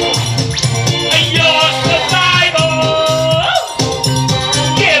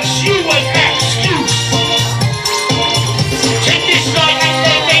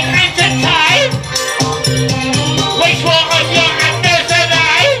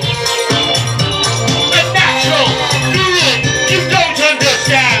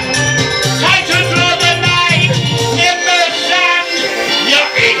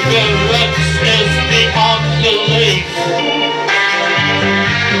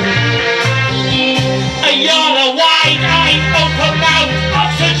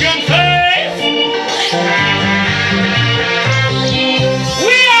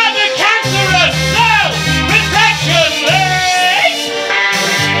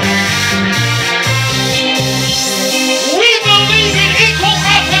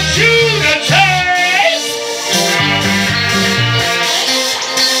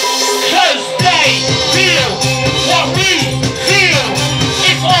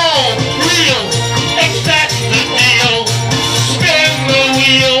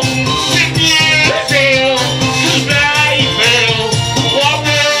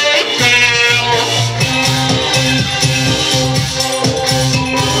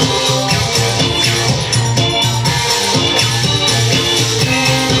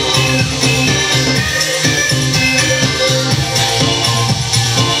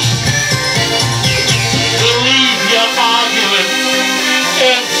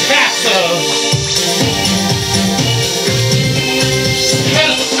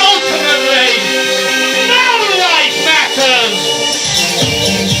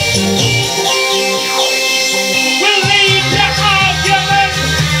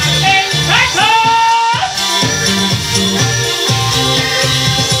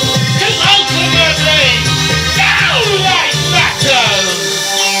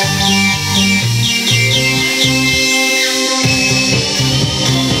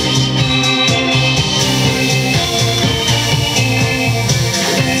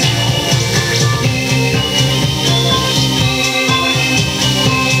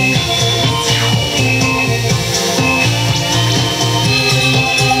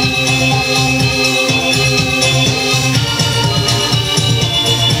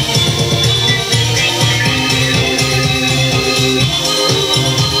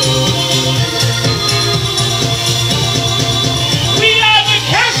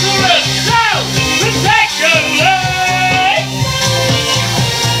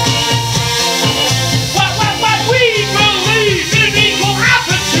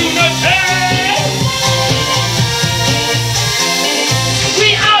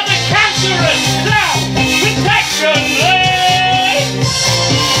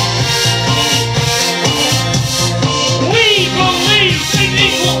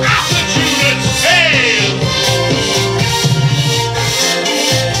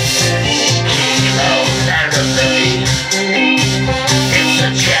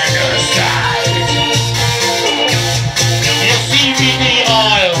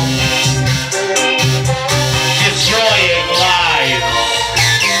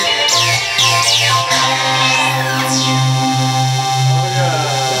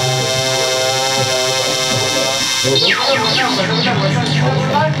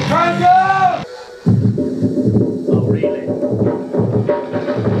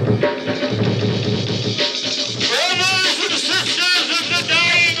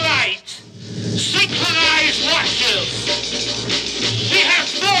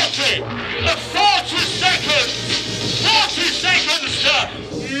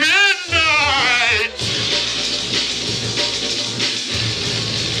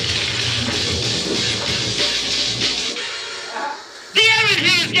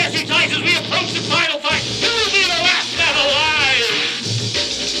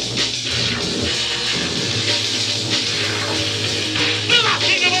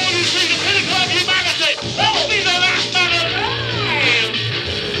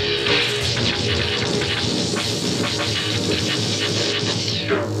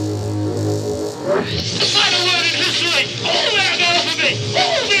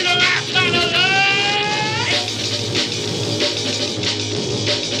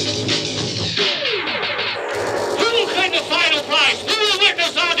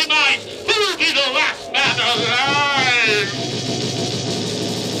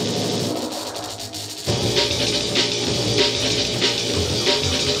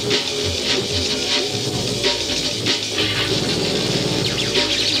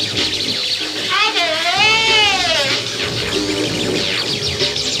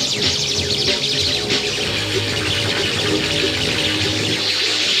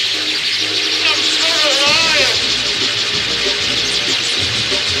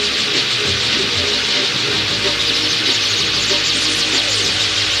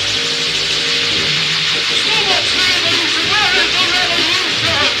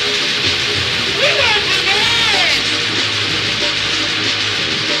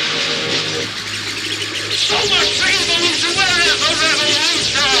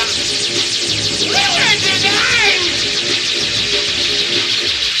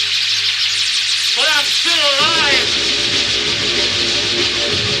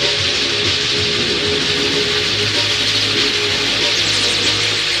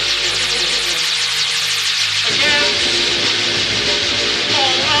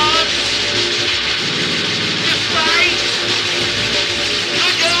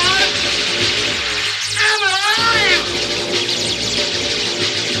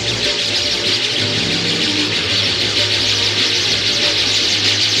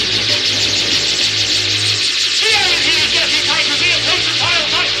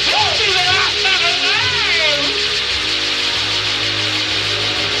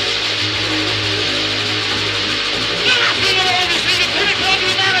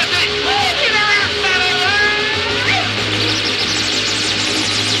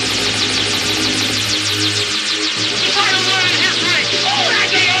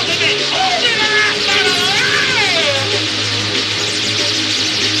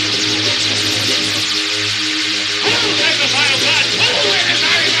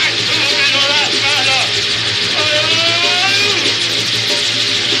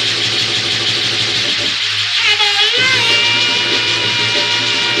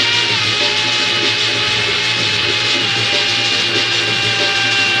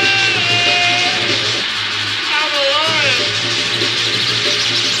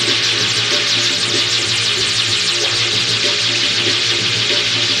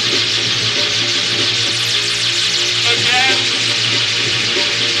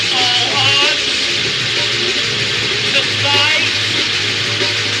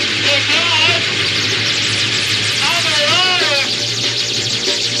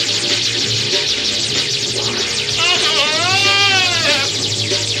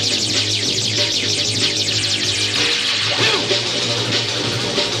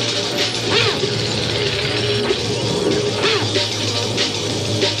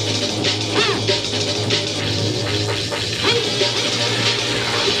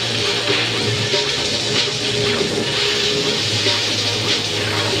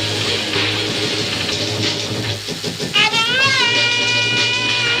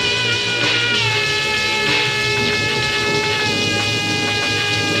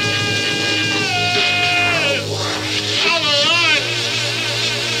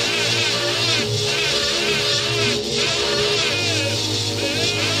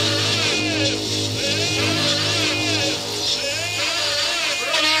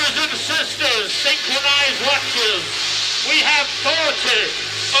We have 40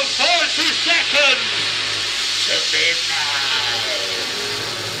 of 40 seconds to midnight.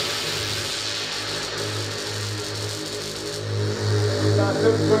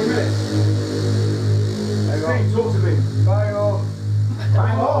 That's 20 minutes. Steve, talk to me. Bang on.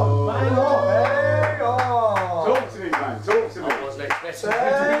 Bang on. Bang on. Bang on. Talk it.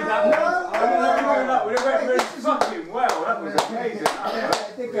 No, it went really fucking well. That was amazing. I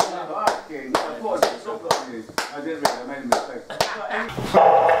didn't really, I made a mistake.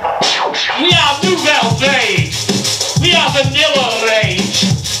 We are Nouvelle Vague. We are Vanilla Rage.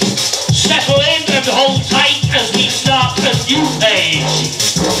 Settle in and hold tight as we start a new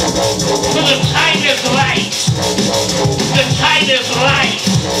page. For the time is right. The time is right.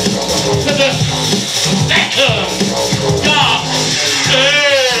 For the second dark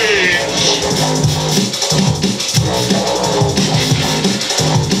age.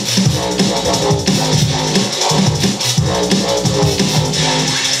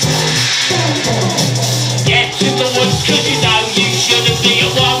 Get to the woods, 'cause you know you shouldn't be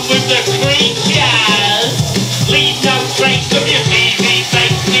along with the creatures. Leave no trace of your TV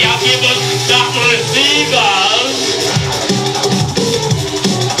face. We are given not receivers.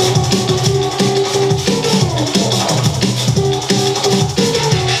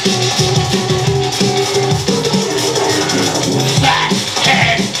 Fat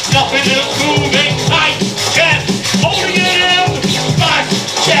head, nothing is moving. Tight chest, holding it in. Fat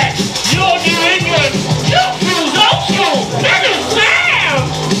chest, you're New England. You're Cruise old school. Better sound.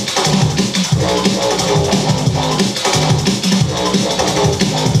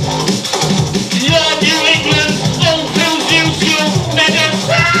 You're New England. Old Cruise new school. Better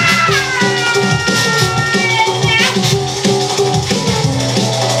sound.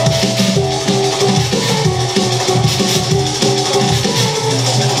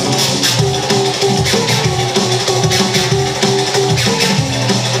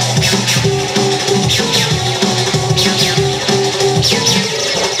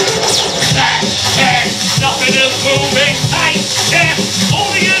 Nothing is moving. Tight chest,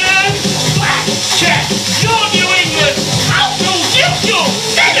 holding it in. Flat chest, you're New England. Outdoors, you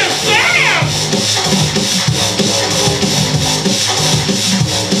better sound.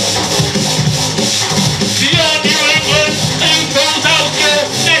 You're New England.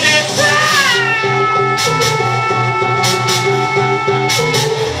 Outdoors, better sound.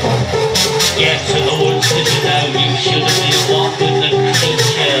 Get to the woods, 'cause you know you shouldn't be walking the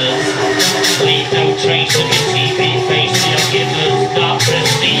creatures. Leave no trace of your TV face. You're givers, not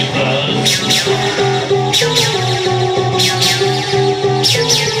receivers.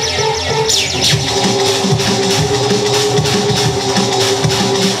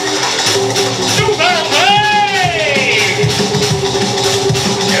 Nouvelle Vague!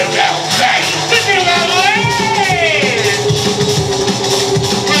 Nouvelle Vague! Vanilla Rage!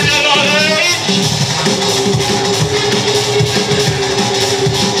 Vanilla Rage!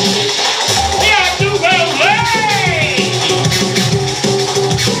 We are Nouvelle Vague!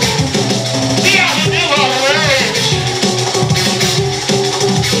 We are Vanilla Rage!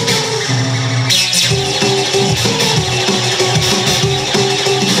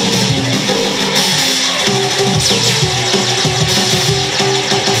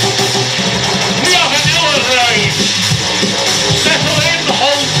 We are Vanilla Rage! Settle in,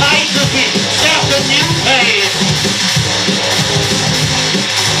 hold tight as we start a new page.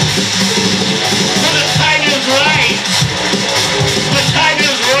 For the time is right. The time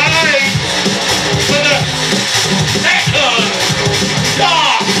is right. For the second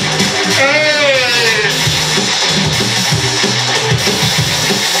dark age.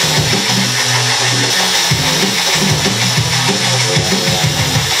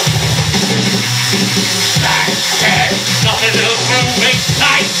 Tight check, nothing is moving.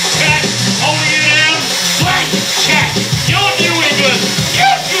 Tight check, holding it in. Blank check, you're New England. You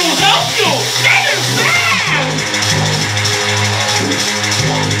choose old school. Better sound.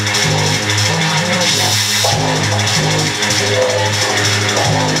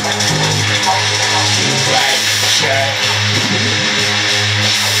 Blank check,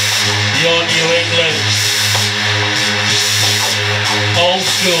 you're New England. Old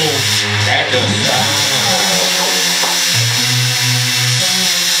school. Better sound.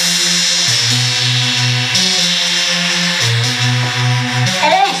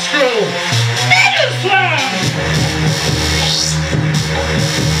 Old school. Better sound.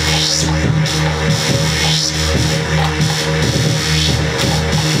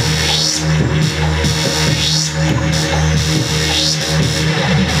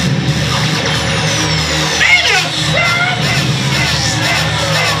 Better sound.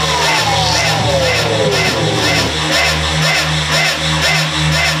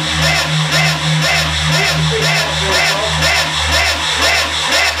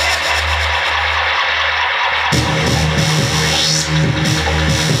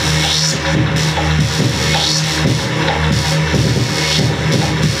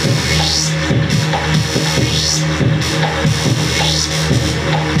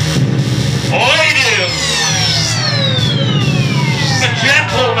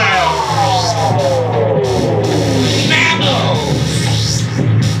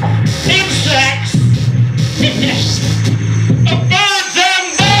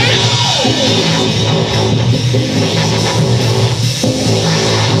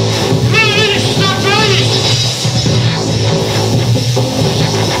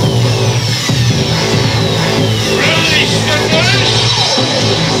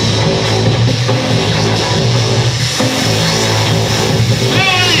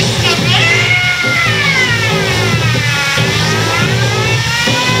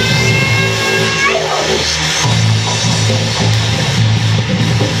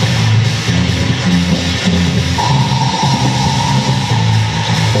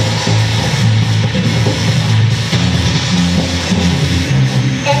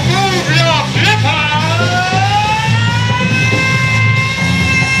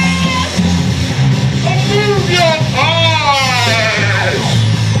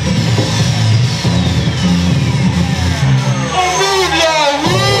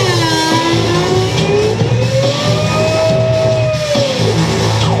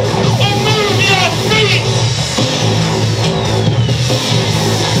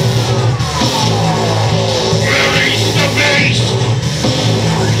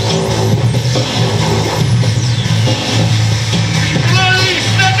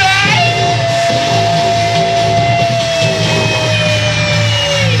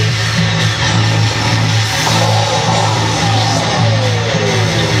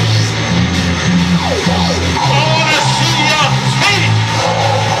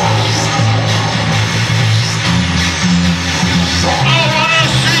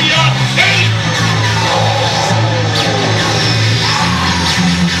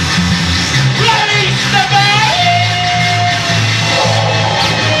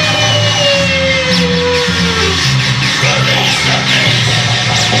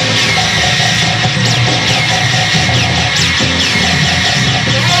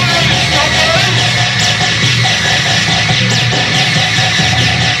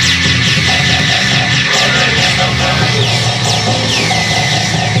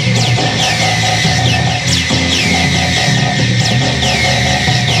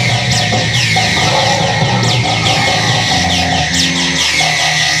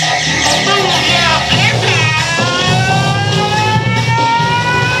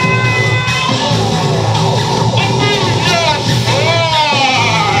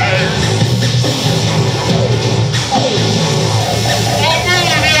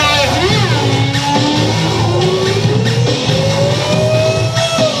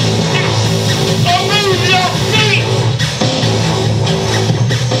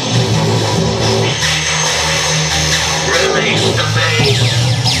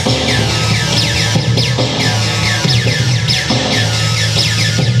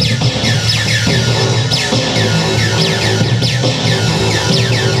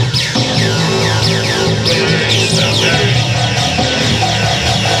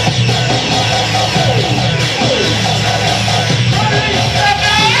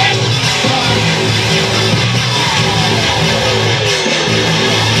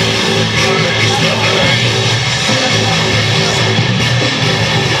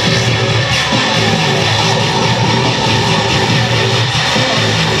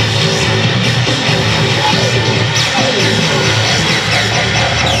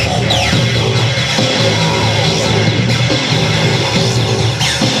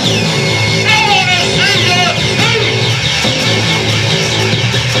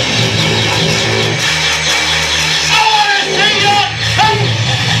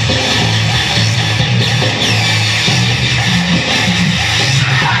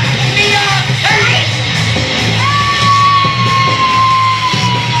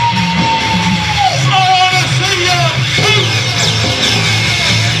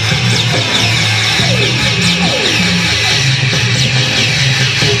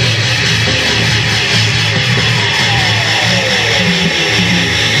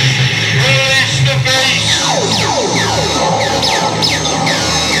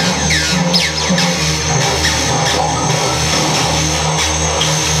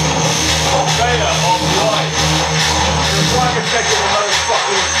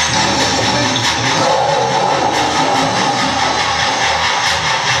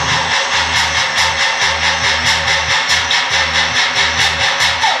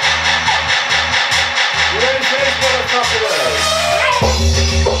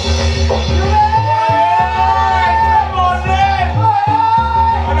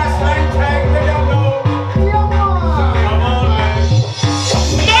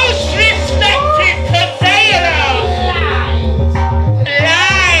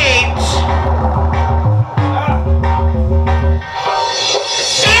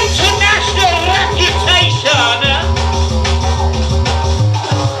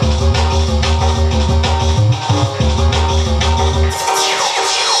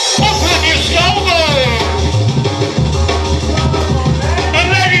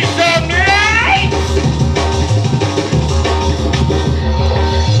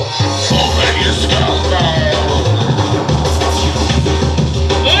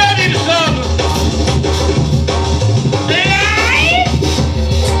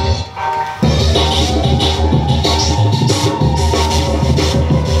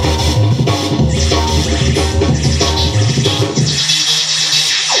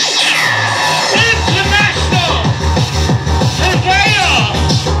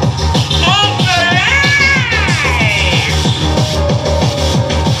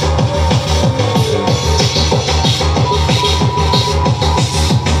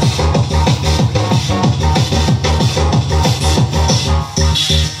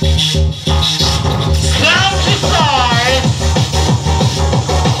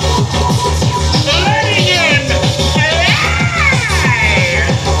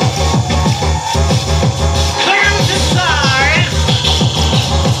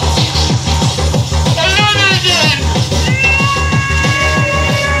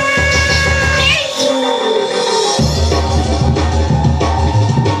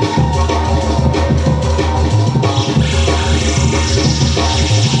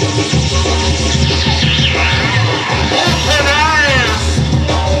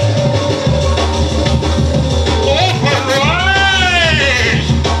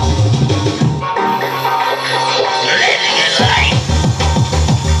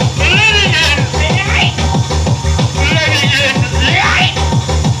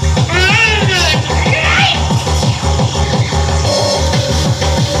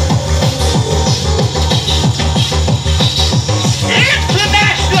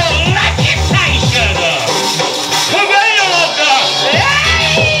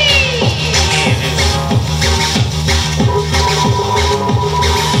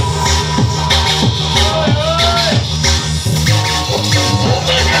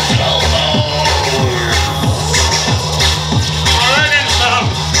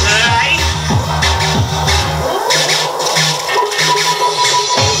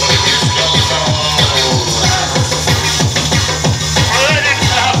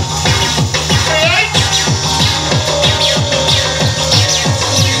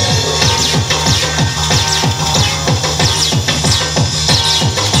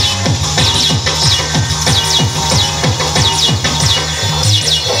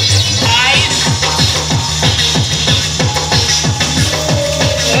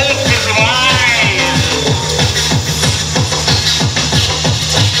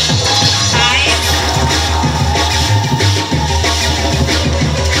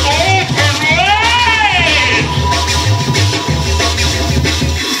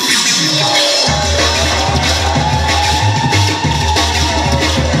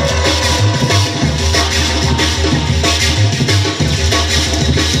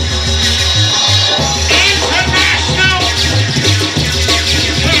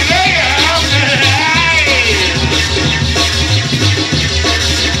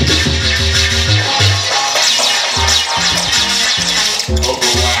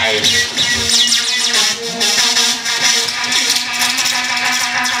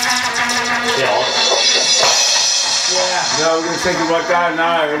 take it right down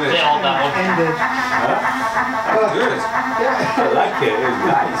now, isn't it? Yeah, on that one. Ended. That's good. I like it, it's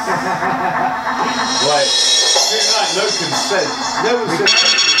nice. Right, no consent. No consent.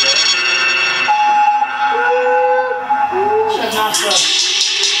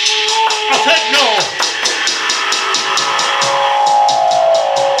 I said no.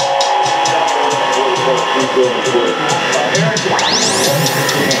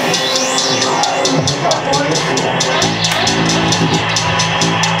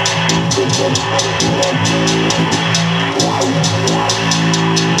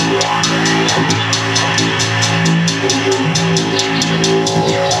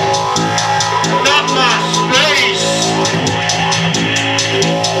 Not my space.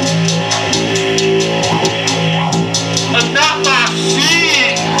 And not my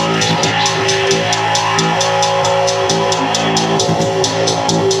seed.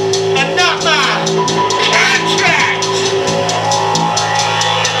 And not my contract.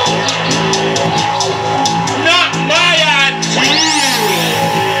 Not my idea.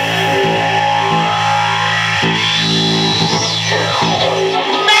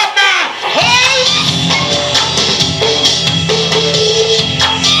 Not my hope.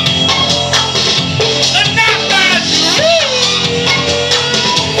 And not my dream.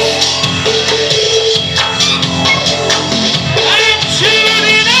 I'm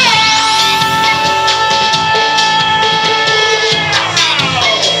tuning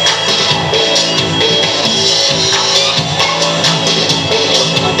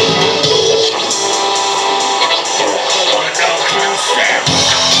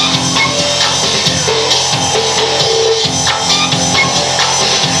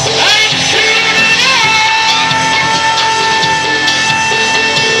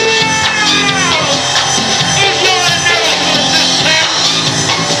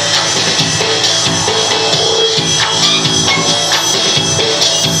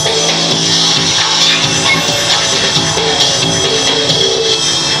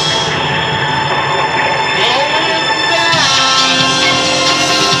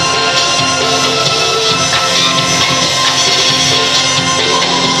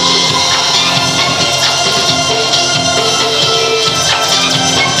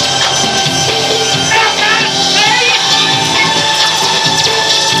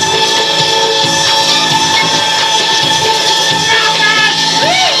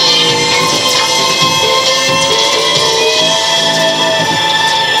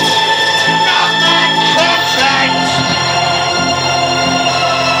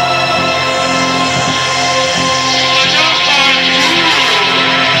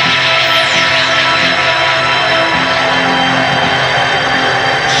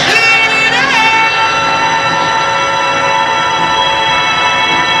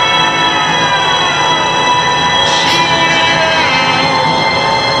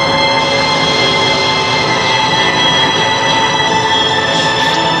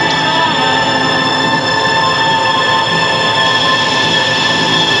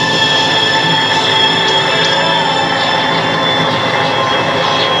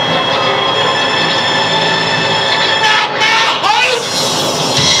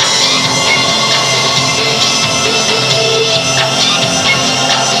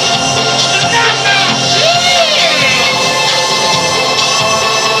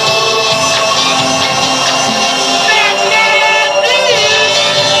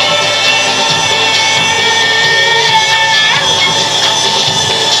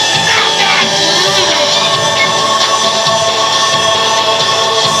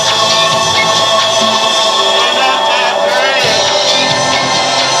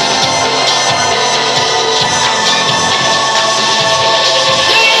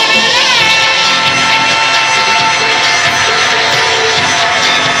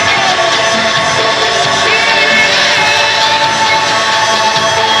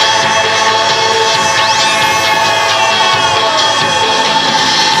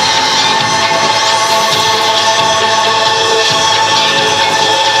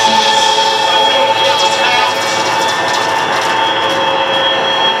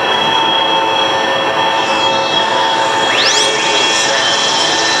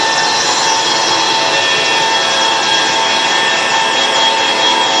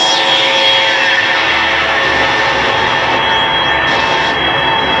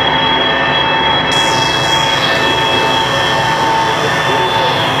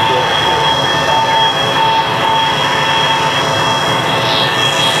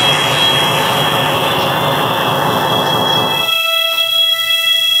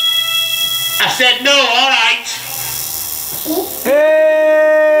said no, alright. Hey!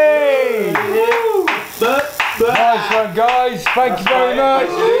 Nice one, guys. Thank you very much.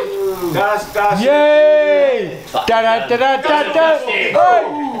 That's Yay! Da da da da da da.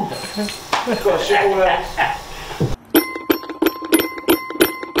 Got to shit all else.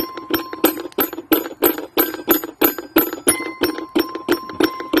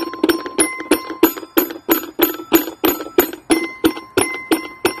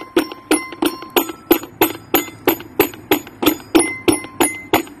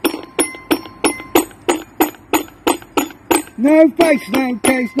 No face, no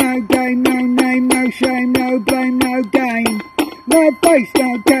case, no game, no name, no shame, no blame, no game. No face,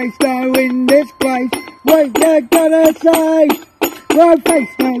 no case, no in this place. What you gotta say? No face,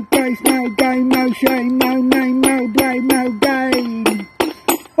 no case, no game, no shame, no name, no blame, no game.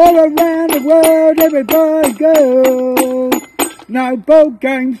 All around the world, everybody goes. No board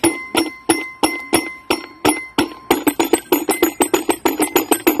games.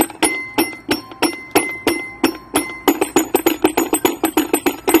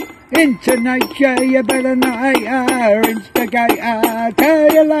 Into nature, you better not hate her, instigate her,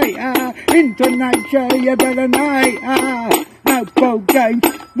 tell you later. Into nature, you better not hate her. No board games,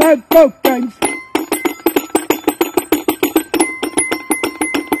 no board games.